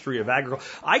the industry of agriculture.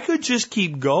 I could just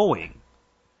keep going.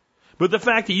 But the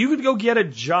fact that you could go get a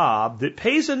job that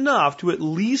pays enough to at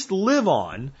least live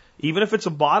on, even if it's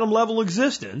a bottom level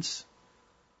existence,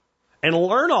 and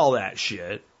learn all that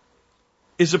shit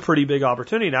is a pretty big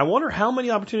opportunity. And I wonder how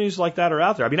many opportunities like that are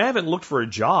out there. I mean, I haven't looked for a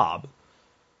job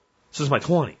since my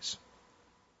 20s.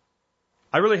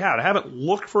 I really haven't. I haven't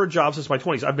looked for a job since my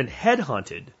 20s. I've been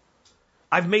headhunted.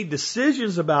 I've made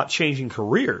decisions about changing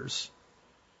careers.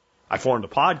 I formed a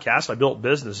podcast. I built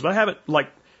business. But I haven't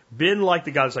been like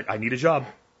the guy that's like, I need a job.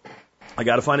 I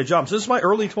got to find a job. So this is my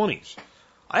early 20s.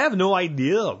 I have no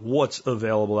idea what's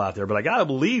available out there, but I got to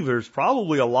believe there's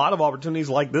probably a lot of opportunities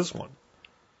like this one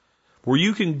where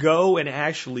you can go and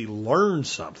actually learn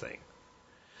something.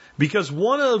 Because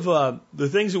one of the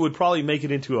things that would probably make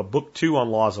it into a book 2 on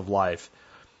laws of life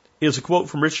is a quote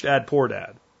from Rich Dad, Poor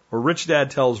Dad, where Rich Dad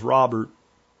tells Robert,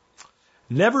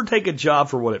 never take a job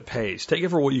for what it pays. Take it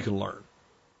for what you can learn.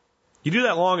 You do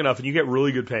that long enough and you get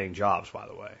really good paying jobs, by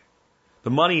the way.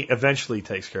 The money eventually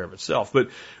takes care of itself. But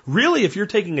really, if you're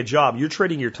taking a job, you're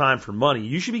trading your time for money,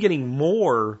 you should be getting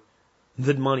more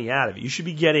than money out of it. You should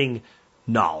be getting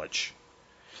knowledge.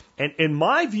 And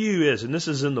my view is, and this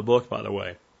is in the book, by the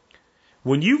way,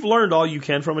 when you've learned all you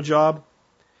can from a job,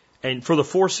 and for the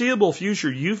foreseeable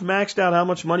future, you've maxed out how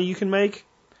much money you can make,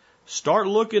 start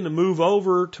looking to move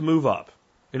over to move up.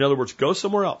 In other words, go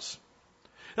somewhere else.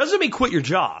 Doesn't mean quit your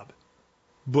job,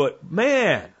 but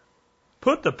man,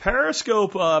 put the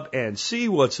periscope up and see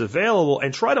what's available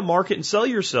and try to market and sell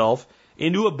yourself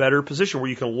into a better position where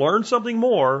you can learn something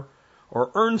more or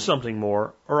earn something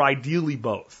more, or ideally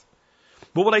both.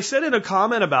 But what I said in a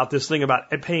comment about this thing about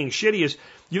paying shitty is,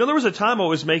 there was a time I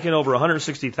was making over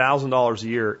 $160,000 a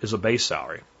year as a base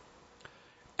salary.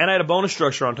 And I had a bonus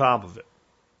structure on top of it.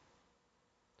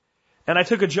 And I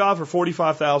took a job for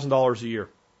 $45,000 a year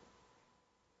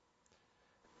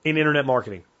in internet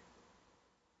marketing.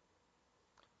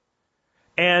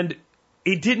 And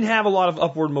it didn't have a lot of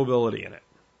upward mobility in it.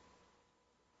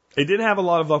 It didn't have a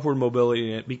lot of upward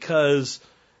mobility in it because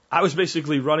I was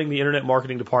basically running the internet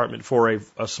marketing department for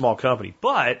a small company.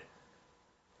 But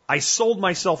I sold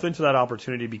myself into that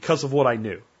opportunity because of what I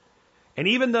knew. And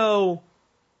even though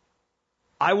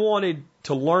I wanted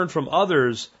to learn from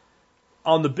others,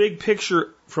 on the big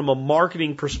picture, from a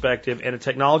marketing perspective and a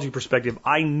technology perspective,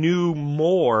 I knew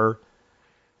more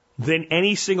than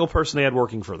any single person they had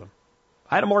working for them.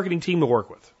 I had a marketing team to work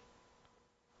with.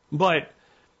 But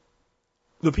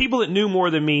the people that knew more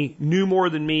than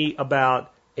me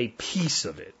about a piece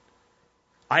of it.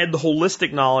 I had the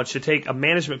holistic knowledge to take a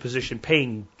management position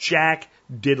paying jack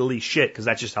diddly shit, because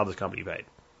that's just how this company paid.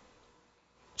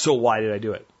 So why did I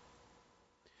do it?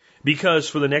 Because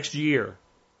for the next year,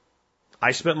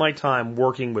 I spent my time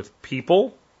working with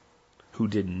people who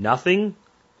did nothing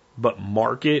but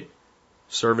market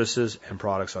services and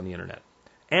products on the internet.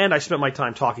 And I spent my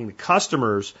time talking to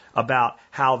customers about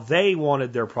how they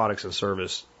wanted their products and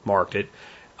service marketed.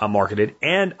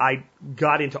 And I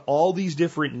got into all these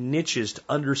different niches to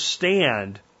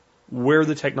understand where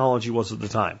the technology was at the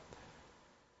time.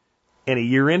 And a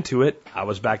year into it, I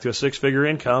was back to a 6-figure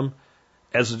income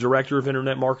as the director of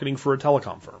internet marketing for a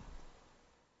telecom firm.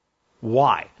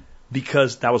 Why?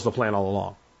 Because that was the plan all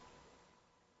along.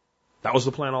 That was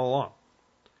the plan all along.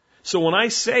 So when I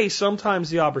say sometimes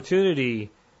the opportunity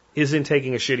is in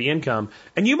taking a shitty income,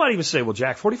 and you might even say, well,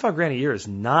 Jack, 45 grand a year is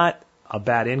not a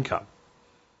bad income.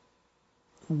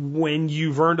 When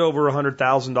you've earned over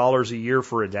 $100,000 a year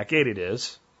for a decade, it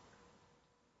is.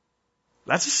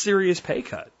 That's a serious pay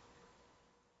cut.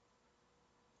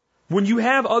 When you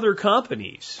have other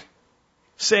companies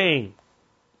saying,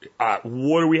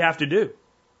 what do we have to do?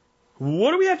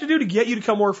 What do we have to do to get you to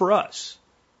come work for us?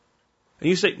 And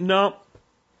you say, no,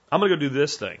 I'm going to go do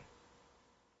this thing.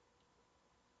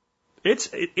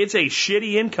 It's a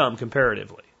shitty income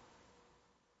comparatively.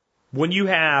 When you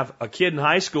have a kid in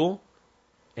high school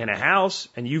and a house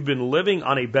and you've been living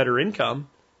on a better income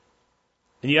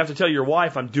and you have to tell your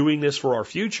wife, I'm doing this for our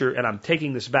future and I'm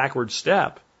taking this backward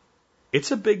step, it's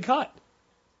a big cut.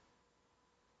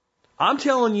 I'm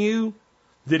telling you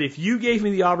that if you gave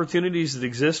me the opportunities that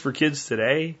exist for kids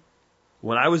today,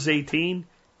 when I was 18,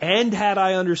 and had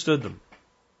I understood them,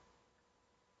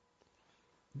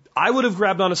 I would have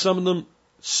grabbed onto some of them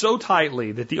so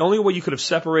tightly that the only way you could have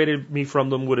separated me from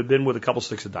them would have been with a couple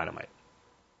sticks of dynamite.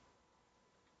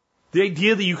 The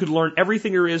idea that you could learn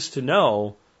everything there is to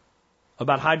know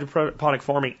about hydroponic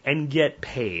farming and get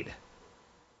paid.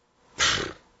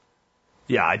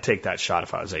 Yeah, I'd take that shot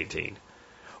if I was 18.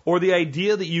 Or the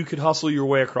idea that you could hustle your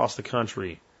way across the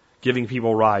country, giving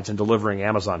people rides and delivering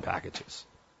Amazon packages.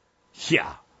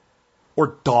 Yeah.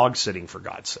 Or dog sitting, for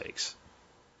God's sakes.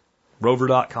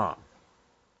 Rover.com.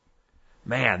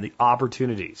 Man, the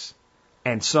opportunities.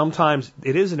 And sometimes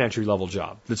it is an entry-level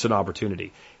job that's an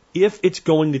opportunity. If it's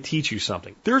going to teach you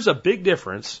something. There's a big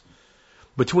difference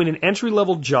between an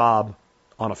entry-level job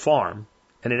on a farm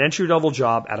and an entry-level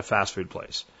job at a fast food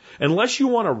place. Unless you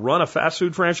want to run a fast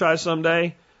food franchise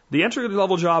someday, the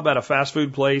entry-level job at a fast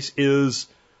food place is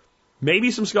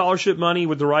maybe some scholarship money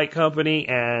with the right company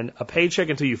and a paycheck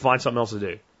until you find something else to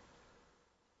do.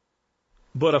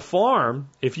 But a farm,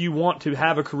 if you want to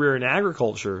have a career in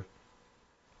agriculture,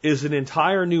 is an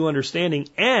entire new understanding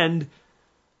and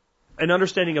an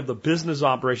understanding of the business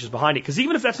operations behind it. Because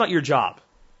even if that's not your job,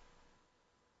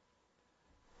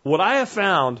 what I have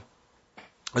found,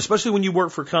 especially when you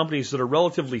work for companies that are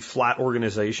relatively flat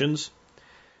organizations,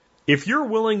 if you're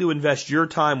willing to invest your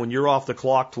time when you're off the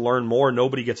clock to learn more,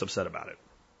 nobody gets upset about it.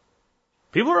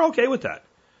 People are okay with that.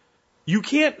 You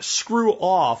can't screw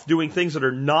off doing things that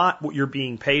are not what you're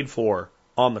being paid for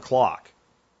on the clock.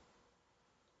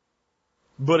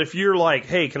 But if you're like,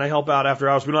 hey, can I help out after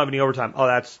hours? We don't have any overtime. Oh,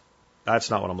 that's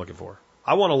not what I'm looking for.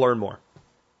 I want to learn more.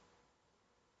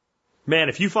 Man,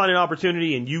 if you find an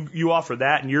opportunity and you offer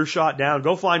that and you're shot down,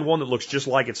 go find one that looks just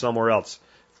like it somewhere else.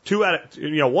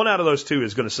 One out of those two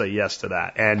is going to say yes to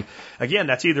that. And again,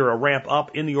 that's either a ramp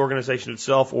up in the organization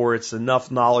itself or it's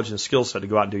enough knowledge and skill set to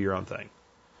go out and do your own thing.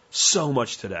 So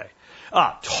much today.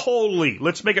 Totally.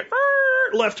 Let's make a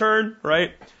left turn,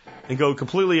 right? And go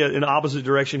completely in the opposite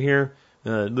direction here.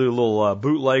 Do a little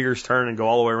bootleggers turn and go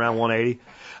all the way around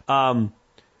 180.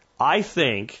 I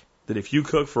think that if you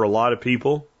cook for a lot of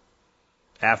people,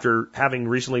 after having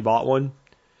recently bought one,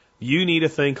 you need a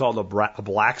thing called a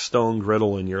Blackstone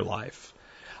griddle in your life.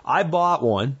 I bought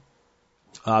one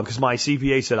because my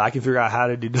CPA said I can figure out how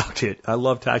to deduct it. I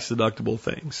love tax deductible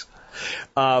things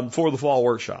for the fall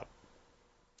workshop.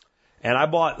 And I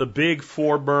bought the big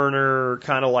 4-burner,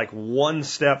 kind of like one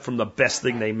step from the best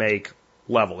thing they make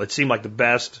level. It seemed like the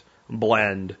best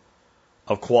blend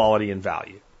of quality and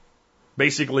value.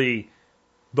 Basically,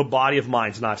 the body of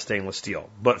mine's not stainless steel,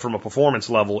 but from a performance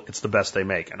level, it's the best they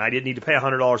make. And I didn't need to pay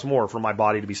 $100 more for my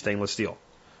body to be stainless steel.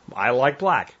 I like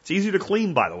black. It's easy to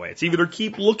clean, by the way. It's easy to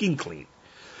keep looking clean.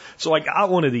 So I got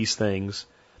one of these things,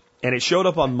 and it showed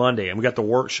up on Monday, and we got the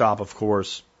workshop, of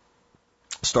course,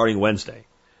 starting Wednesday.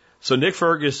 So Nick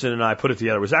Ferguson and I put it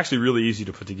together. It was actually really easy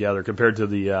to put together compared to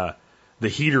the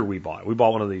heater we bought. We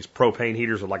bought one of these propane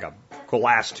heaters with like a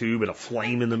glass tube and a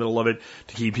flame in the middle of it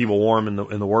to keep people warm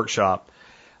in the workshop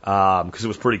because it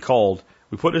was pretty cold.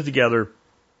 We put it together,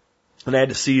 and I had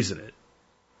to season it.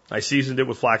 I seasoned it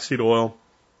with flaxseed oil,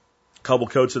 a couple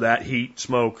coats of that, heat,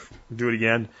 smoke, do it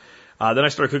again. Then I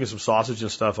started cooking some sausage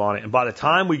and stuff on it. And by the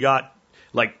time we got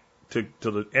like to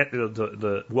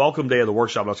the welcome day of the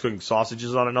workshop, I was cooking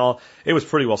sausages on it and all. It was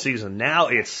pretty well seasoned. Now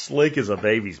it's slick as a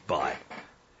baby's butt.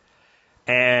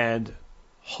 And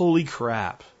holy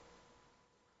crap.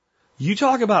 You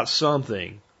talk about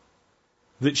something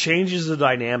that changes the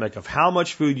dynamic of how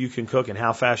much food you can cook and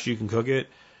how fast you can cook it.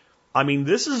 I mean,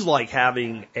 this is like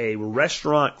having a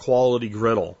restaurant quality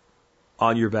griddle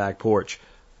on your back porch.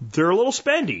 They're a little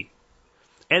spendy.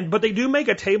 But they do make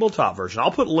a tabletop version. I'll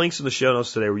put links in the show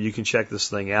notes today where you can check this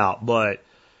thing out. But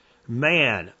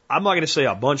man, I'm not going to say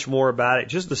a bunch more about it.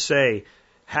 Just to say,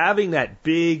 having that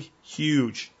big,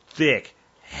 huge, thick,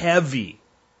 heavy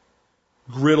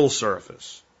griddle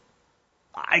surface,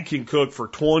 I can cook for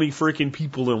 20 freaking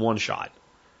people in one shot.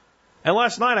 And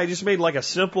last night I just made like a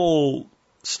simple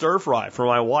stir fry for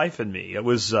my wife and me. It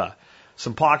was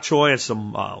some pak choy and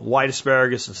some white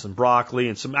asparagus and some broccoli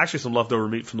and some leftover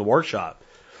meat from the workshop.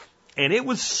 And it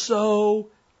was so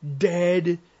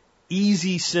dead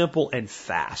easy, simple, and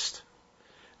fast.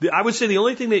 I would say the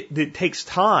only thing that takes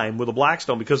time with a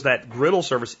Blackstone, because that griddle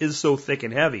surface is so thick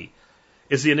and heavy,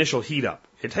 is the initial heat up.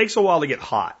 It takes a while to get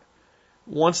hot.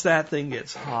 Once that thing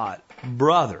gets hot,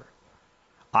 brother,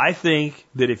 I think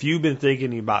that if you've been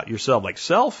thinking about yourself, like,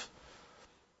 self,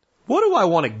 what do I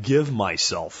want to give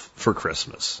myself for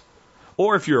Christmas?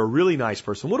 Or if you're a really nice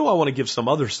person, what do I want to give some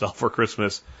other stuff for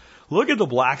Christmas? Look at the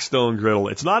Blackstone griddle.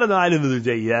 It's not an item of the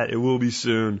day yet. It will be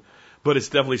soon. But it's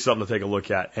definitely something to take a look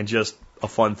at and just a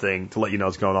fun thing to let you know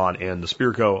what's going on in the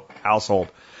Spirko household.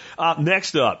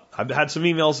 Next up, I've had some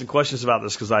emails and questions about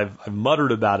this because I've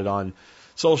muttered about it on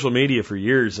social media for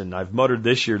years, and I've muttered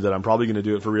this year that I'm probably going to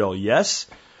do it for real. Yes,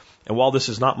 and while this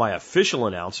is not my official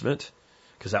announcement,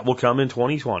 because that will come in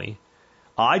 2020,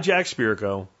 I, Jack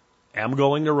Spirko, am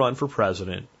going to run for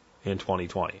president in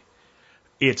 2020.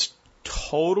 It's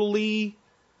totally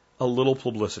a little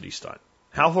publicity stunt.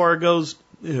 How far it goes,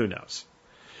 who knows?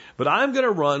 But I'm going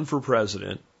to run for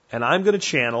president, and I'm going to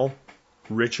channel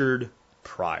Richard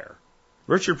Pryor.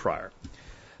 Richard Pryor.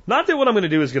 Not that what I'm going to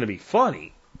do is going to be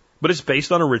funny, but it's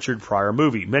based on a Richard Pryor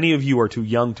movie. Many of you are too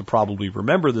young to probably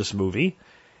remember this movie.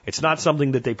 It's not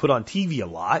something that they put on TV a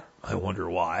lot. I wonder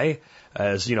why.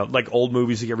 As, you know, like old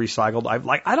movies that get recycled.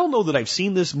 I don't know that I've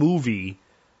seen this movie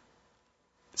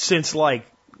since like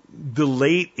the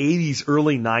late 80s,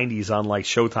 early 90s on like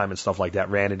Showtime and stuff like that.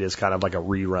 Ran it as kind of like a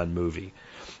rerun movie.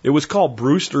 It was called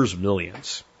Brewster's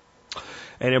Millions.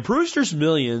 And in Brewster's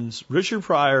Millions, Richard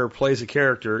Pryor plays a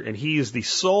character, and he is the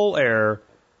sole heir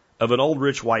of an old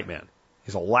rich white man.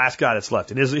 He's the last guy that's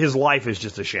left, and his life is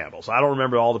just a shambles. I don't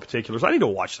remember all the particulars. I need to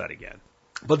watch that again.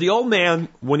 But the old man,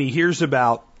 when he hears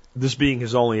about this being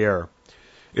his only heir,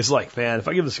 is like, man, if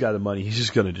I give this guy the money, he's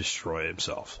just going to destroy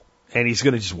himself, and he's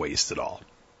going to just waste it all.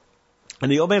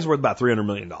 And the old man's worth about $300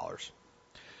 million.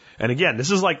 And again, this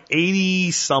is like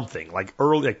 80 something, like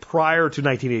early, like prior to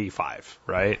 1985,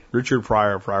 right? Richard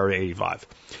Pryor, prior to 85.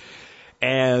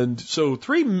 And so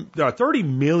 30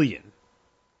 million,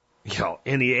 you know,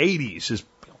 in the 80s is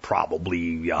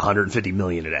probably 150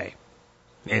 million today.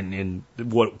 And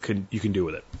what you can do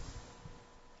with it.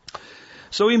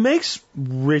 So he makes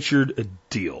Richard a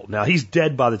deal. Now he's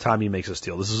dead by the time he makes this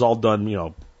deal. This is all done, you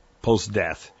know,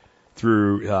 post-death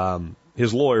through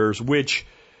his lawyers, which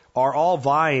are all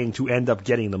vying to end up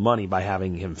getting the money by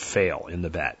having him fail in the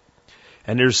bet.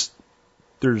 And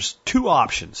there's two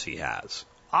options he has.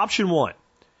 Option one,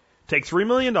 take $3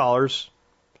 million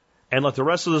and let the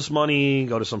rest of this money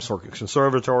go to some sort of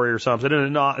conservatory or something.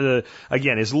 And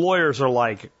again, his lawyers are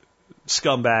like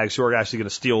scumbags who are actually going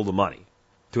to steal the money,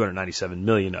 $297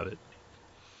 million of it.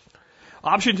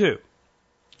 Option two,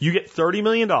 you get $30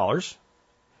 million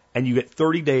and you get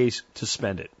 30 days to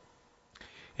spend it.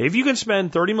 If you can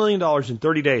spend $30 million in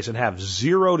 30 days and have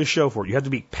zero to show for it, you have to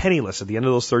be penniless at the end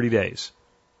of those 30 days,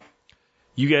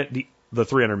 you get the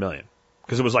 $300 million.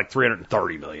 Because it was like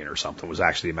 $330 million or something was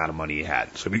actually the amount of money he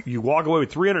had. So you walk away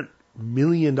with $300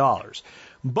 million.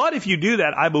 But if you do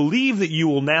that, I believe that you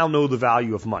will now know the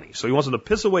value of money. So he wants him to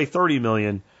piss away $30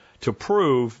 million to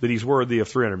prove that he's worthy of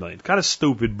 $300 million. Kind of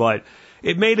stupid, but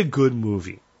it made a good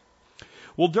movie.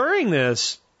 Well, during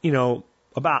this, you know,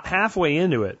 about halfway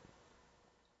into it,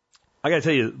 I got to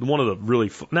tell you, one of the really...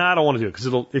 I don't want to do it,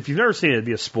 because if you've never seen it, it'd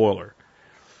be a spoiler.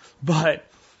 But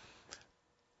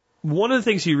one of the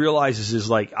things he realizes is,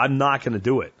 like, I'm not going to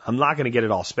do it. I'm not going to get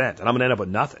it all spent, and I'm going to end up with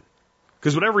nothing.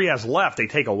 Because whatever he has left, they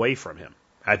take away from him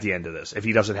at the end of this, if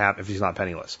he's not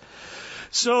penniless.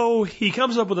 So he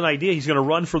comes up with an idea. He's going to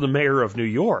run for the mayor of New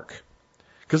York.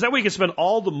 Because that way he can spend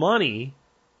all the money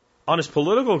on his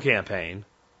political campaign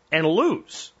and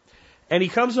lose. And he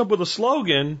comes up with a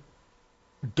slogan,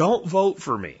 "Don't vote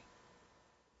for me."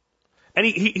 And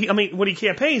I mean, when he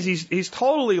campaigns, he's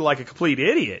totally like a complete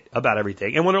idiot about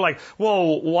everything. And when they're like,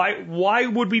 "Well, why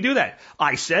would we do that?"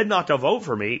 I said not to vote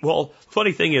for me. Well,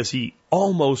 funny thing is, he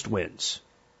almost wins.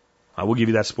 I will give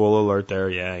you that spoiler alert there.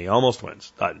 Yeah, he almost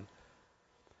wins. Doesn't.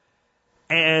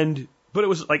 But it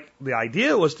was like, the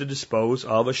idea was to dispose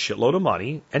of a shitload of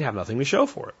money and have nothing to show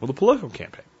for it with a political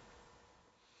campaign.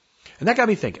 And that got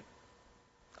me thinking,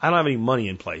 I don't have any money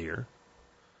in play here.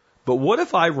 But what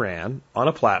if I ran on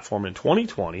a platform in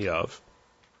 2020 of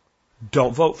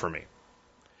don't vote for me?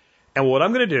 And what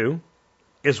I'm going to do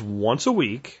is once a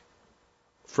week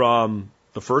from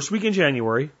the first week in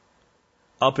January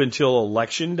up until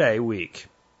Election Day week,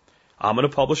 I'm going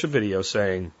to publish a video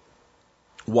saying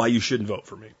why you shouldn't vote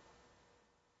for me.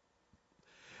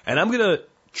 And I'm going to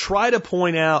try to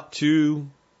point out to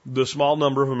the small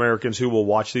number of Americans who will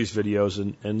watch these videos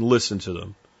and listen to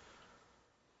them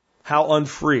how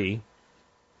unfree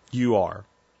you are,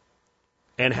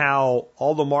 and how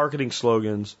all the marketing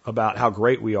slogans about how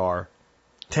great we are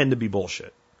tend to be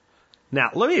bullshit.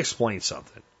 Now, let me explain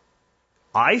something.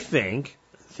 I think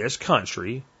this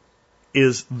country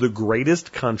is the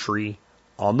greatest country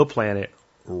on the planet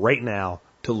right now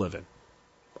to live in.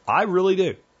 I really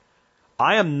do.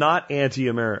 I am not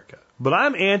anti-America, but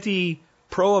I'm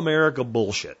anti-pro-America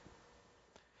bullshit.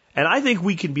 And I think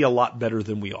we can be a lot better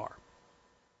than we are.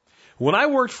 When I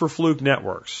worked for Fluke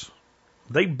Networks,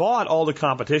 they bought all the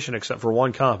competition except for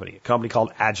one company, a company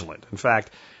called Agilent. In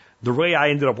fact, The way I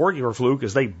ended up working for Fluke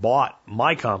is they bought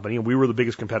my company and we were the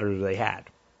biggest competitor they had.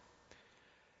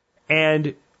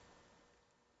 And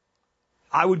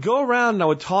I would go around and I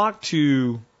would talk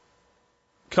to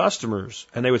customers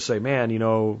and they would say, man, you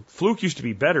know, Fluke used to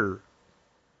be better.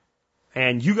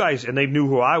 And you guys, and they knew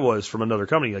who I was from another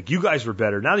company, like, you guys were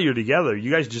better. Now that you're together, you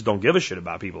guys just don't give a shit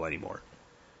about people anymore.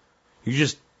 You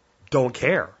just don't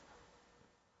care.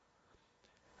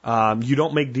 You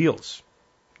don't make deals.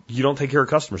 You don't take care of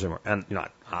customers anymore. And, you know,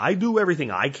 I do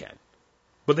everything I can.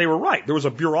 But they were right. There was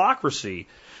a bureaucracy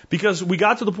because we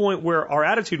got to the point where our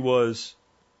attitude was,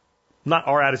 not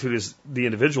our attitude as the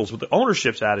individuals, but the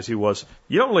ownership's attitude was,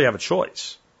 you don't really have a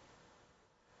choice.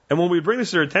 And when we bring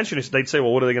this to their attention, they'd say,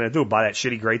 well, what are they going to do? Buy that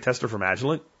shitty grade tester from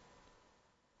Agilent?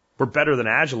 We're better than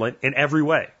Agilent in every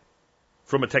way.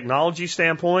 From a technology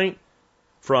standpoint,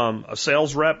 from a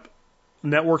sales rep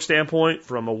network standpoint,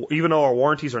 even though our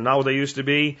warranties are not what they used to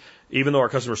be, even though our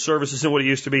customer service isn't what it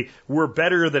used to be, we're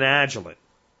better than Agilent.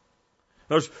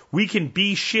 In other words, we can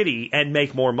be shitty and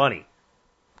make more money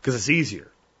because it's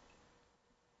easier.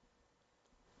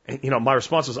 And, you know, my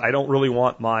response was, I don't really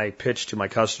want my pitch to my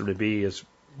customer to be as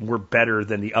we're better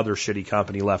than the other shitty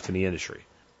company left in the industry.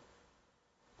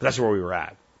 But that's where we were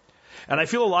at. And I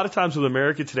feel a lot of times with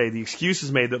America today, the excuse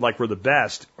is made that like we're the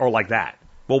best or like that.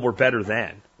 Well, we're better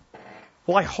than.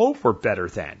 Well, I hope we're better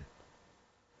than.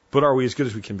 But are we as good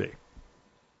as we can be?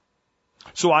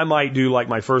 So I might do like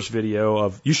my first video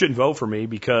of, you shouldn't vote for me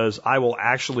because I will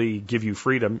actually give you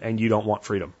freedom and you don't want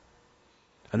freedom.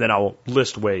 And then I'll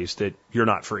list ways that you're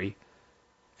not free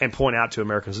and point out to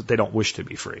Americans that they don't wish to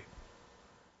be free.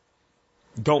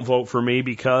 Don't vote for me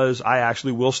because I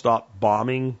actually will stop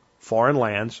bombing foreign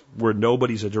lands where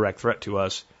nobody's a direct threat to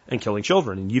us and killing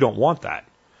children. And you don't want that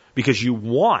because you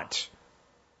want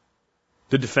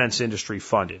the defense industry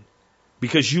funded,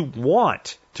 because you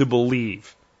want to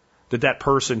believe that that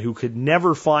person who could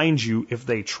never find you if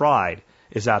they tried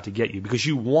is out to get you, because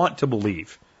you want to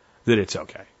believe that it's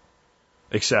okay,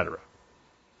 etc.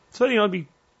 So, you know, it'd be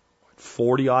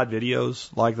 40 odd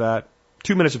videos like that,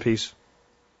 2 minutes apiece.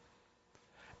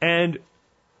 And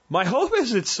my hope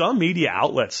is that some media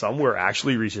outlet somewhere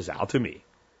actually reaches out to me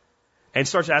and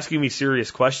starts asking me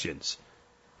serious questions.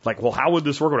 Like, well, how would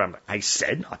this work? I'm like, I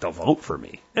said not to vote for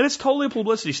me. And it's totally a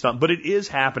publicity stunt, but it is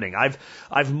happening.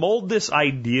 I've molded this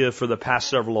idea for the past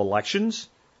several elections,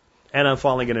 and I'm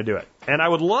finally going to do it. And I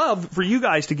would love for you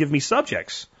guys to give me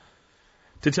subjects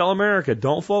to tell America,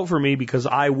 don't vote for me because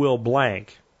I will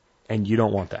blank, and you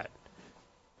don't want that.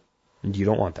 And you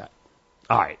don't want that.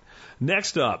 All right.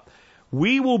 Next up,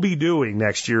 we will be doing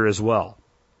next year as well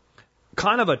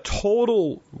kind of a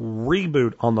total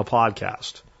reboot on the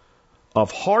podcast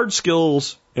of hard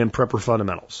skills and prepper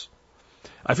fundamentals.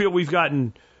 I feel we've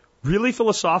gotten really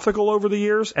philosophical over the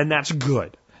years, and that's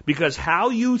good because how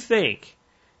you think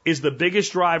is the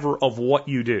biggest driver of what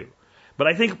you do. But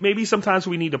I think maybe sometimes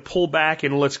we need to pull back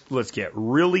and let's get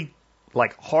really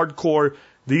like hardcore.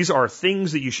 These are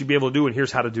things that you should be able to do, and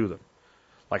here's how to do them.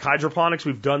 Like hydroponics,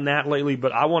 we've done that lately,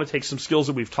 but I want to take some skills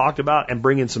that we've talked about and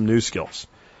bring in some new skills.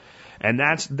 And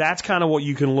that's kind of what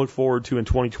you can look forward to in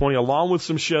 2020, along with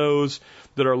some shows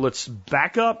that are let's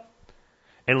back up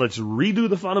and let's redo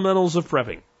the fundamentals of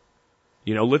prepping.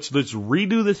 You know, let's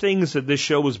redo the things that this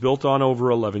show was built on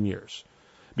over 11 years.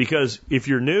 Because if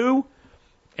you're new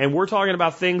and we're talking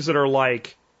about things that are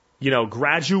like, you know,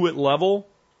 graduate level,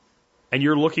 and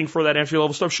you're looking for that entry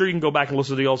level stuff, sure, you can go back and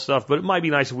listen to the old stuff, but it might be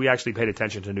nice if we actually paid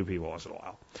attention to new people once in a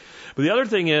while. But the other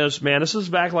thing is, man, this is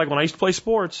back like when I used to play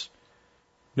sports.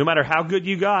 No matter how good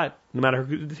you got, no matter how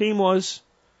good the team was,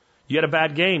 you had a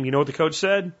bad game. You know what the coach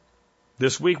said?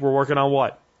 This week we're working on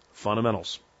what?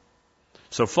 Fundamentals.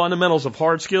 So fundamentals of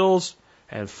hard skills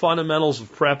and fundamentals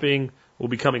of prepping will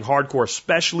be coming hardcore,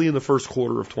 especially in the first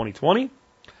quarter of 2020.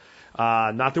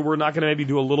 Not that we're not going to maybe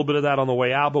do a little bit of that on the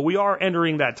way out, but we are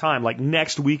entering that time. Like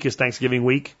next week is Thanksgiving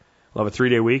week. We'll have a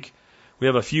 3-day week. We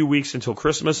have a few weeks until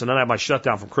Christmas, and then I have my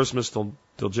shutdown from Christmas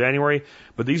till January.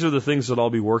 But these are the things that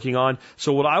I'll be working on.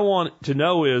 So what I want to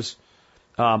know is,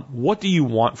 what do you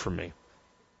want from me?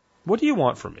 What do you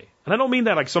want from me? And I don't mean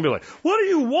that like somebody like, what do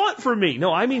you want from me?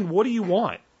 No, I mean, what do you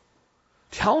want?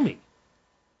 Tell me.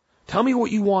 Tell me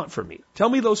what you want from me. Tell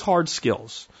me those hard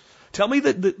skills. Tell me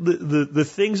the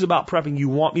things about prepping you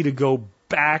want me to go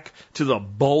back to the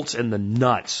bolts and the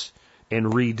nuts and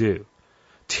redo.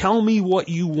 Tell me what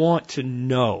you want to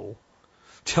know.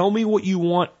 Tell me what you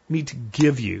want me to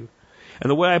give you. And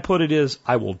the way I put it is,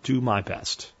 I will do my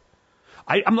best.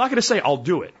 I'm not going to say I'll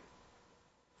do it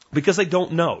because I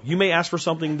don't know. You may ask for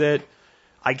something that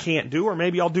I can't do, or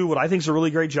maybe I'll do what I think is a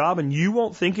really great job and you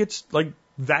won't think it's like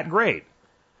that great.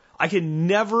 I can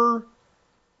never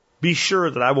be sure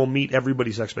that I will meet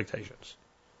everybody's expectations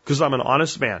because I'm an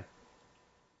honest man.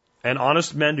 And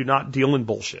honest men do not deal in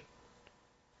bullshit.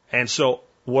 And so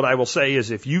what I will say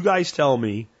is if you guys tell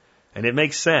me and it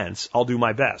makes sense, I'll do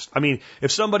my best. I mean,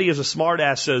 if somebody is a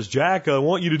smartass says, Jack, I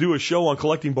want you to do a show on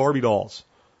collecting Barbie dolls,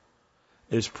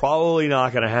 it's probably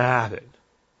not going to happen.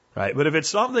 Right? But if it's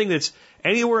something that's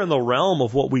anywhere in the realm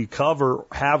of what we cover,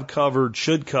 have covered,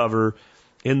 should cover,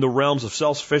 in the realms of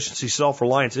self-sufficiency,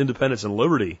 self-reliance, independence, and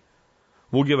liberty,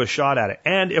 we'll give a shot at it.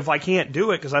 And if I can't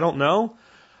do it because I don't know,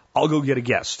 I'll go get a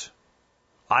guest.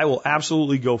 I will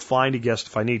absolutely go find a guest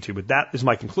if I need to. But that is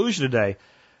my conclusion today.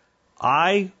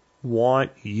 I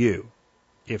want you,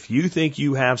 if you think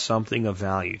you have something of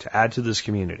value to add to this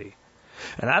community,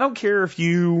 and I don't care if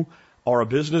you are a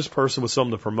business person with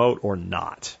something to promote or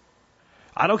not.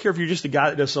 I don't care if you're just a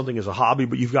guy that does something as a hobby,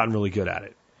 but you've gotten really good at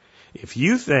it. If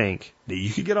you think that you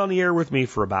could get on the air with me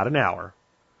for about an hour,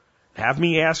 have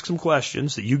me ask some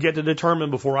questions that you get to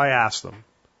determine before I ask them,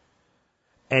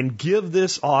 and give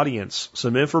this audience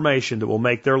some information that will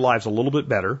make their lives a little bit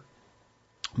better,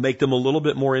 make them a little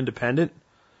bit more independent,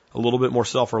 a little bit more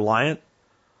self-reliant,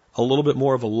 a little bit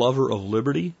more of a lover of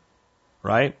liberty,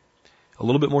 right? A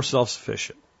little bit more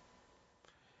self-sufficient.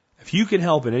 If you can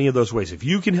help in any of those ways, if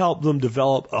you can help them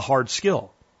develop a hard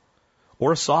skill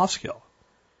or a soft skill,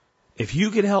 if you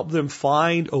can help them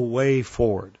find a way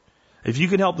forward, if you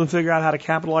can help them figure out how to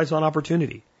capitalize on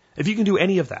opportunity, if you can do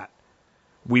any of that,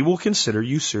 we will consider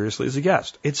you seriously as a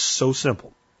guest. It's so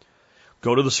simple.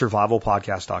 Go to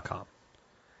thesurvivalpodcast.com.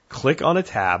 Click on a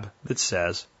tab that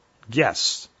says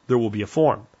guests. There will be a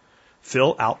form.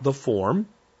 Fill out the form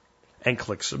and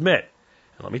click submit.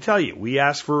 And let me tell you, we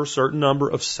ask for a certain number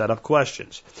of setup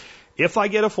questions. If I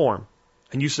get a form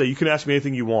and you say you can ask me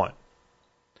anything you want,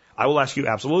 I will ask you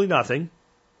absolutely nothing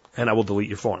and I will delete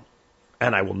your form.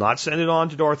 And I will not send it on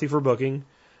to Dorothy for booking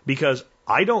because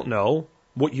I don't know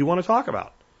what you want to talk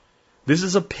about. This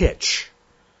is a pitch.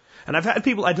 And I've had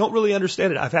people, I don't really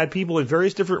understand it. I've had people in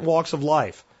various different walks of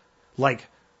life,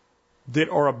 that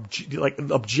are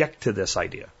object to this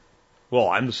idea. Well,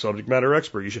 I'm the subject matter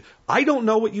expert. I don't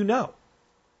know what you know.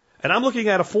 And I'm looking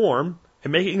at a form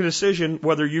and making a decision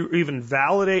whether you're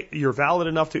valid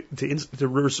enough to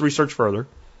research further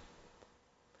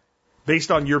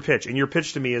based on your pitch. And your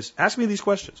pitch to me is, ask me these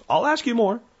questions. I'll ask you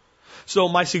more. So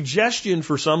my suggestion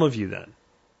for some of you then,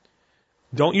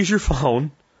 don't use your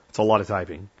phone. It's a lot of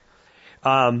typing.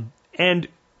 And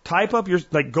type up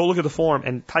go look at the form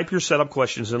and type your setup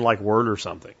questions in Word or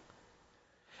something.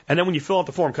 And then when you fill out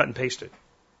the form, cut and paste it.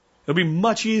 It'll be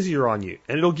much easier on you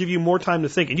and it'll give you more time to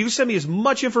think. And you can send me as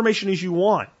much information as you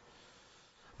want.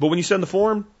 But when you send the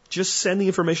form, just send the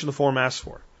information the form asks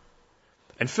for.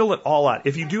 And fill it all out.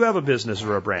 If you do have a business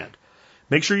or a brand,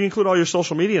 make sure you include all your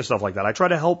social media and stuff like that. I try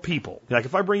to help people. Like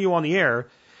if I bring you on the air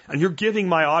and you're giving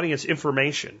my audience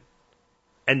information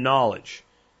and knowledge,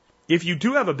 if you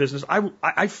do have a business,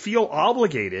 I feel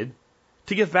obligated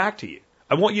to give back to you.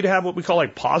 I want you to have what we call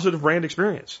positive brand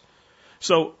experience.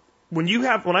 So when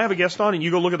I have a guest on and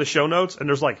you go look at the show notes and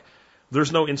there's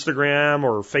no Instagram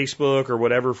or Facebook or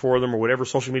whatever for them or whatever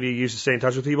social media you use to stay in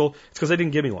touch with people, it's because they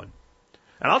didn't give me one.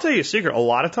 And I'll tell you a secret, a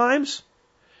lot of times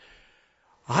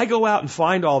I go out and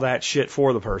find all that shit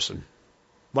for the person.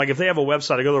 Like if they have a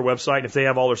website, I go to their website, and if they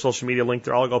have all their social media linked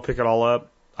there, I'll go pick it all up.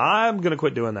 I'm going to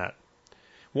quit doing that.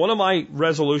 One of my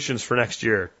resolutions for next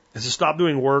year is to stop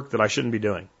doing work that I shouldn't be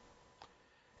doing.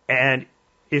 And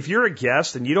if you're a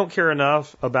guest and you don't care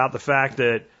enough about the fact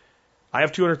that I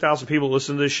have 200,000 people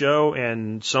listen to this show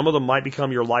and some of them might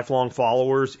become your lifelong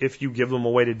followers if you give them a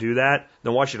way to do that,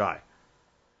 then why should I?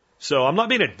 So I'm not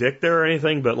being a dick there or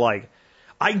anything, but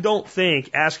I don't think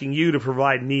asking you to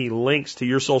provide me links to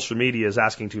your social media is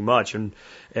asking too much, and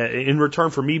in return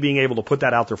for me being able to put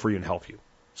that out there for you and help you.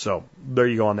 So there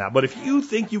you go on that. But if you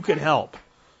think you can help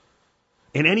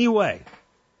in any way,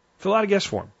 fill out a guest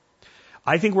form.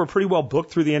 I think we're pretty well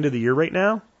booked through the end of the year right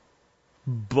now,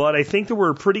 but I think that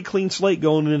we're a pretty clean slate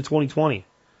going into 2020.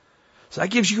 So that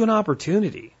gives you an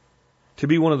opportunity to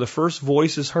be one of the first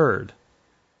voices heard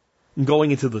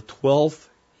going into the 12th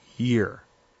year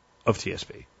of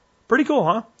TSP. Pretty cool,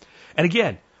 huh? And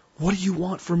again, what do you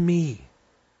want from me?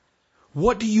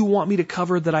 What do you want me to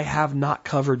cover that I have not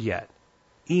covered yet?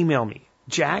 Email me,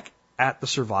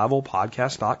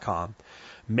 jack@thesurvivalpodcast.com.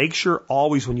 Make sure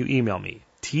always when you email me,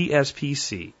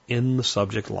 TSPC in the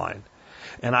subject line.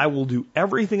 And I will do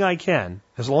everything I can,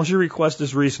 as long as your request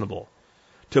is reasonable,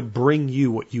 to bring you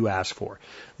what you ask for.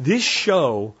 This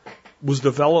show was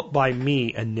developed by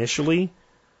me initially,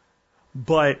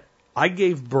 but I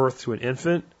gave birth to an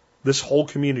infant this whole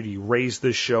community raised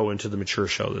this show into the mature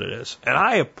show that it is. And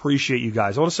I appreciate you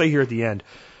guys. I want to say here at the end,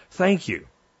 thank you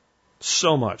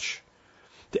so much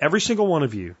to every single one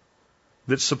of you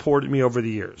that supported me over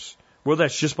the years. Whether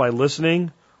that's just by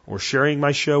listening or sharing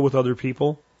my show with other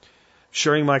people,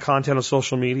 sharing my content on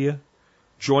social media,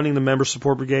 joining the Member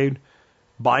Support Brigade,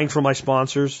 buying from my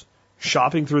sponsors,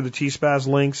 shopping through the T-Spaz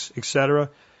links, etc.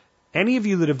 Any of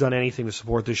you that have done anything to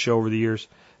support this show over the years,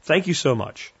 thank you so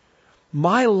much.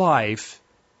 My life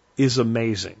is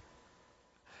amazing.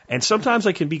 And sometimes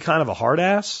I can be kind of a hard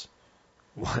ass.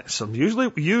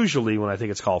 Usually when I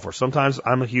think it's called for. Sometimes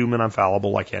I'm a human, I'm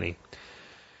fallible like any.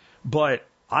 But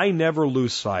I never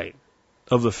lose sight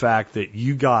of the fact that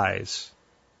you guys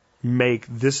make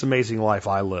this amazing life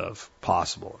I live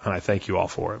possible. And I thank you all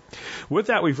for it. With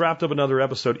that, we've wrapped up another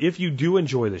episode. If you do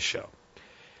enjoy this show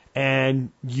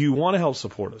and you want to help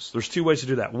support us, there's two ways to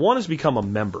do that. One is become a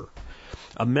member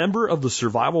of the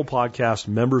Survival Podcast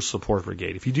Member Support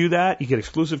Brigade. If you do that, you get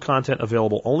exclusive content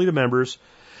available only to members,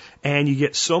 and you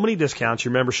get so many discounts,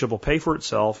 your membership will pay for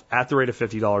itself at the rate of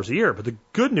 $50 a year. But the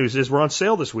good news is we're on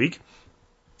sale this week.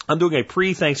 I'm doing a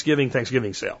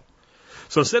Thanksgiving sale.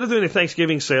 So instead of doing a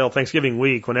Thanksgiving sale, Thanksgiving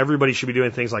week, when everybody should be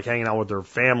doing things like hanging out with their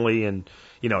family and,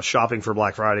 shopping for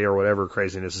Black Friday or whatever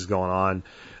craziness is going on,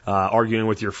 arguing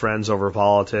with your friends over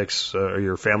politics, or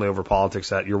your family over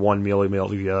politics at your one meal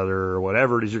together, or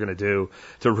whatever it is you're going to do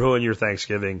to ruin your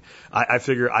Thanksgiving, I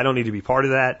figure I don't need to be part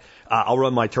of that. I'll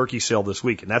run my turkey sale this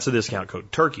week, and that's a discount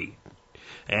code, TURKEY.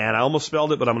 And I almost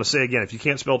spelled it, but I'm going to say again, if you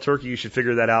can't spell turkey, you should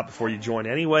figure that out before you join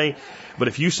anyway. But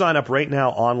if you sign up right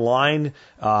now online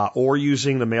or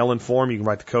using the mail-in form, you can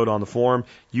write the code on the form,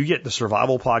 you get the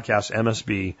Survival Podcast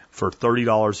MSB for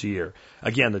 $30 a year.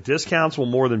 Again, the discounts will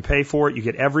more than pay for it. You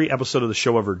get every episode of the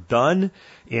show ever done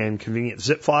in convenient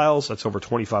zip files. That's over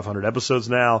 2,500 episodes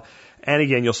now. And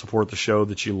again, you'll support the show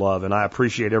that you love. And I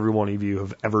appreciate every one of you who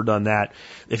have ever done that.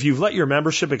 If you've let your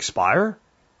membership expire,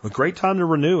 a great time to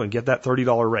renew and get that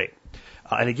 $30 rate.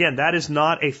 And again, that is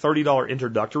not a $30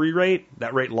 introductory rate.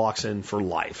 That rate locks in for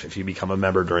life if you become a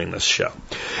member during this show.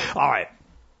 All right.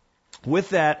 With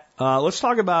that, let's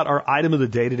talk about our item of the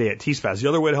day today at T-Spaz. The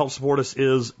other way to help support us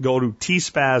is go to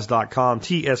tspaz.com,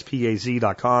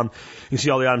 TSPAZ.com. You can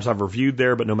see all the items I've reviewed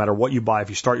there, but no matter what you buy, if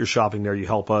you start your shopping there, you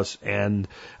help us and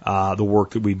the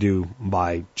work that we do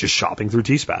by just shopping through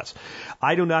T-Spaz.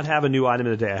 I do not have a new item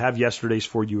of the day. I have yesterday's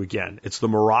for you again. It's the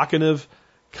Moroccanov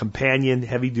Companion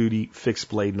Heavy-Duty Fixed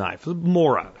Blade Knife.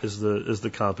 Mora is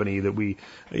the company that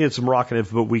it's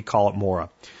Moroccanov, but we call it Mora.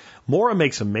 Mora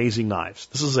makes amazing knives.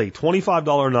 This is a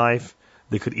 $25 knife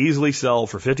that could easily sell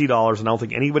for $50, and I don't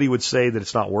think anybody would say that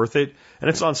it's not worth it, and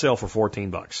it's on sale for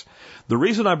 $14. The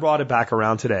reason I brought it back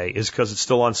around today is because it's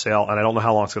still on sale, and I don't know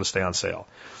how long it's going to stay on sale.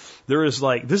 This is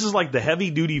like the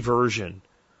heavy-duty version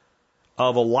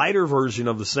of a lighter version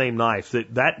of the same knife.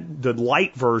 The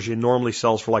light version normally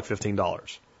sells for like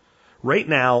 $15. Right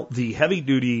now, the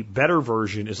heavy-duty, better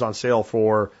version is on sale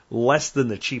for less than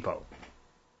the cheapo.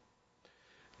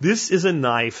 This is a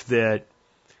knife that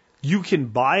you can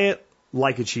buy it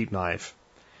like a cheap knife.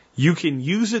 You can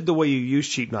use it the way you use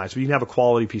cheap knives, but you can have a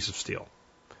quality piece of steel.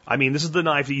 I mean, this is the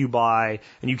knife that you buy,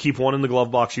 and you keep one in the glove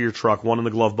box of your truck, one in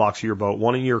the glove box of your boat,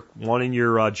 one in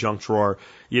your junk drawer,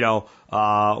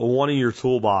 one in your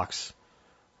toolbox,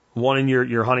 one in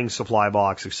your hunting supply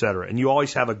box, etc. And you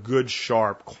always have a good,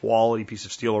 sharp, quality piece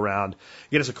of steel around.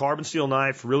 Again, it's a carbon steel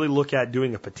knife. Really look at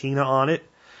doing a patina on it.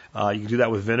 You can do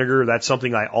that with vinegar. That's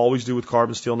something I always do with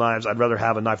carbon steel knives. I'd rather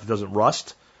have a knife that doesn't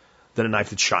rust than a knife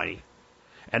that's shiny.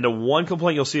 And the one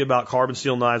complaint you'll see about carbon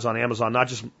steel knives on Amazon, not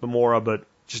just Mora, but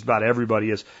just about everybody,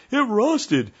 is it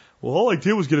rusted. Well, all I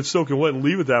did was get it soaking wet and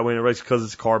leave it that way, and it rusts because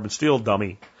it's carbon steel,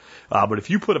 dummy. But if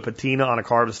you put a patina on a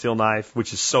carbon steel knife,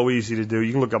 which is so easy to do,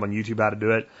 you can look up on YouTube how to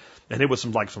do it, and hit with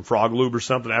some frog lube or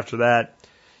something after that,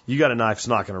 you got a knife that's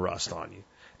not going to rust on you.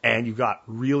 And you've got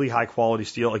really high quality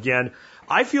steel. Again,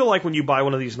 I feel like when you buy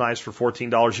one of these knives for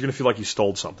 $14, you're going to feel like you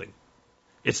stole something.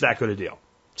 It's that good a deal.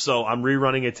 So I'm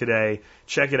rerunning it today.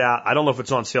 Check it out. I don't know if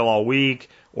it's on sale all week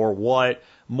or what.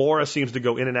 Mora seems to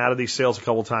go in and out of these sales a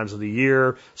couple times of the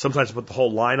year. Sometimes put the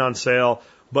whole line on sale.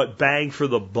 But bang for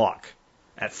the buck.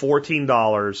 At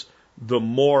 $14, the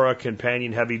Mora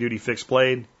Companion Heavy Duty Fixed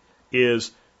Blade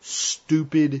is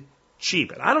stupid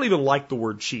cheap. And I don't even like the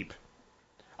word cheap.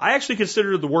 I actually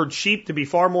consider the word cheap to be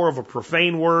far more of a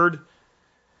profane word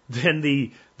than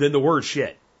the word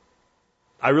shit.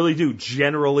 I really do,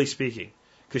 generally speaking.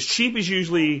 Because cheap is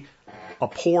usually a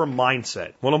poor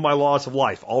mindset. One of my laws of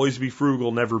life, always be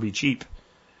frugal, never be cheap.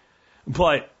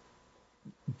 But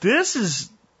this is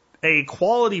a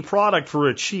quality product for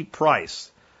a cheap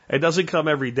price. It doesn't come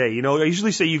every day. You know, I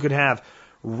usually say you can have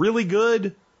really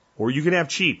good or you can have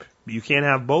cheap. You can't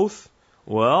have both.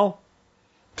 Well,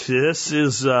 this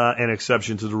is an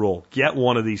exception to the rule. Get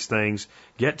one of these things.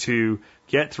 Get two.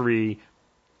 Get three.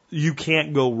 You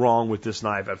can't go wrong with this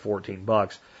knife at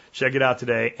 $14. Check it out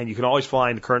today, and you can always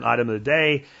find the current item of the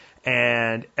day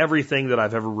and everything that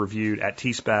I've ever reviewed at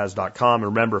tspaz.com.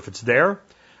 And remember, if it's there,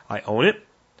 I own it.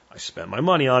 I spent my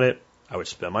money on it. I would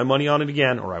spend my money on it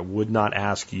again, or I would not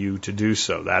ask you to do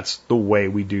so. That's the way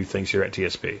we do things here at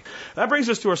TSP. That brings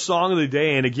us to our song of the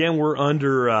day, and again, we're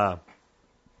under, or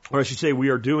I should say, we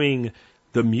are doing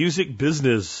the Music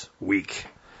Business Week.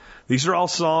 These are all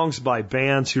songs by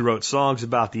bands who wrote songs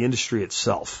about the industry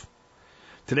itself.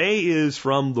 Today is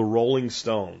from the Rolling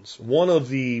Stones, one of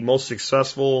the most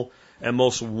successful and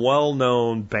most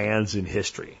well-known bands in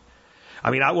history.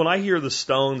 I mean, when I hear the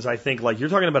Stones, I think like you're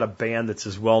talking about a band that's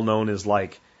as well known as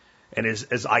like, and as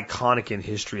iconic in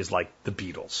history as like the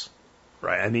Beatles,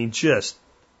 right? I mean, just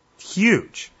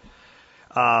huge.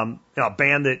 A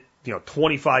band that,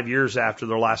 25 years after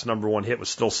their last #1 hit was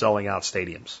still selling out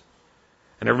stadiums.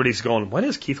 And everybody's going, when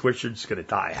is Keith Richards going to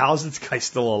die? How is this guy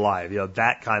still alive?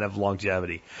 That kind of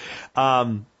longevity.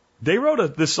 They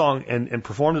wrote this song and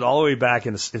performed it all the way back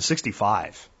in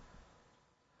 65.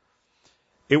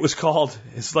 It was called,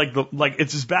 it's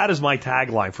as bad as my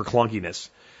tagline for clunkiness,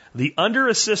 The Under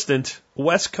Assistant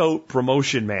West Coast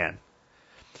Promotion Man.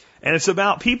 And it's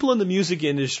about people in the music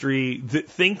industry that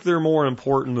think they're more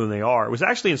important than they are. It was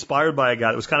actually inspired by a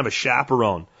guy that was kind of a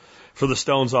chaperone for the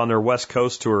Stones on their West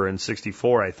Coast tour in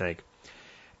 64, I think.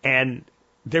 And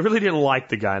they really didn't like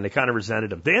the guy, and they kind of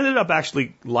resented him. They ended up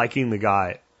actually liking the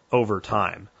guy over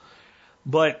time.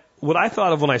 But what I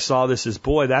thought of when I saw this is,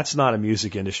 boy, that's not a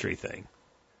music industry thing.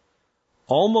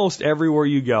 Almost everywhere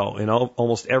you go, in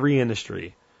almost every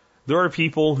industry, there are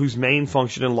people whose main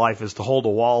function in life is to hold a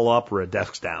wall up or a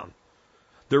desk down.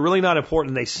 They're really not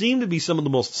important. They seem to be some of the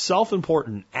most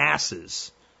self-important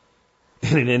asses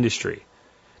in an industry.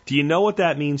 Do you know what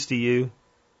that means to you?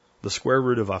 The square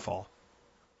root of F all.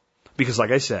 Because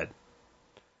like I said,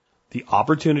 the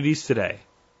opportunities today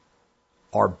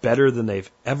are better than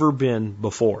they've ever been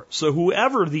before. So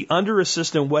whoever the under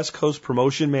assistant West Coast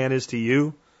promotion man is to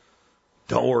you,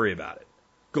 don't worry about it.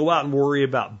 Go out and worry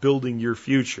about building your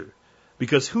future.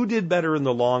 Because who did better in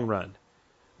the long run?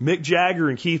 Mick Jagger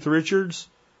and Keith Richards,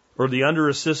 or the under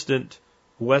assistant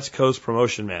West Coast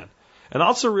promotion man? And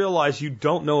also realize you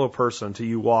don't know a person until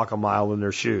you walk a mile in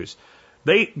their shoes.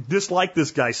 They disliked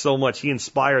this guy so much, he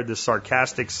inspired this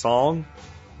sarcastic song,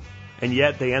 and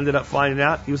yet they ended up finding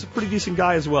out he was a pretty decent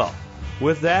guy as well.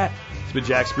 With that, it's been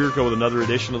Jack Spirko with another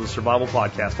edition of the Survival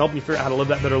Podcast, helping you figure out how to live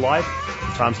that better life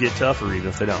when times get tougher, even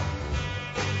if they don't.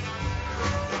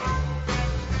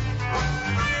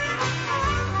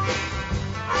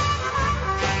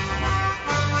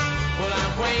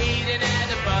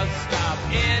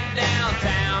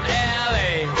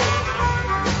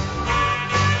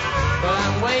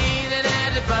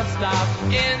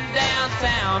 In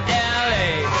downtown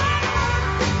LA,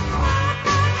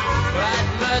 but I'd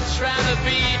much rather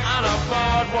be on a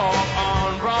boardwalk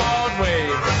on Broadway.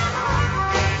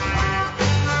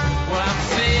 Well, I'm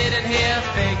sitting here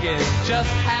thinking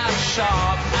just how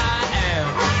sharp I am.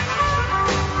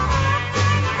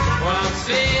 Well, I'm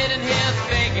sitting here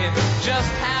thinking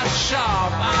just how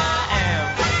sharp I am.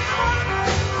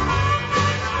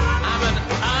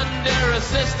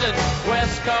 Assistant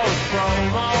West Coast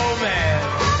promo man.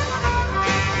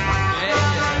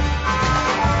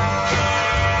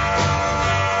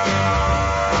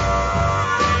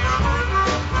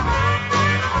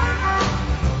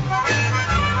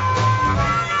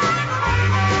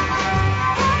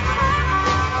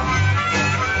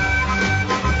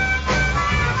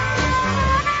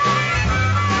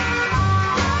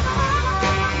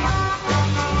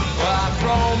 Well, I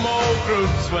promo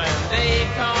groups when they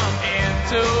come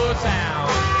into town.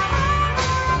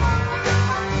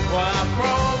 Well, I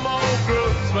promo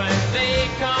groups when they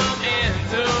come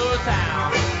into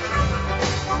town.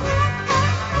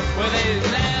 Well, they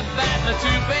laugh at the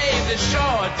two babes that show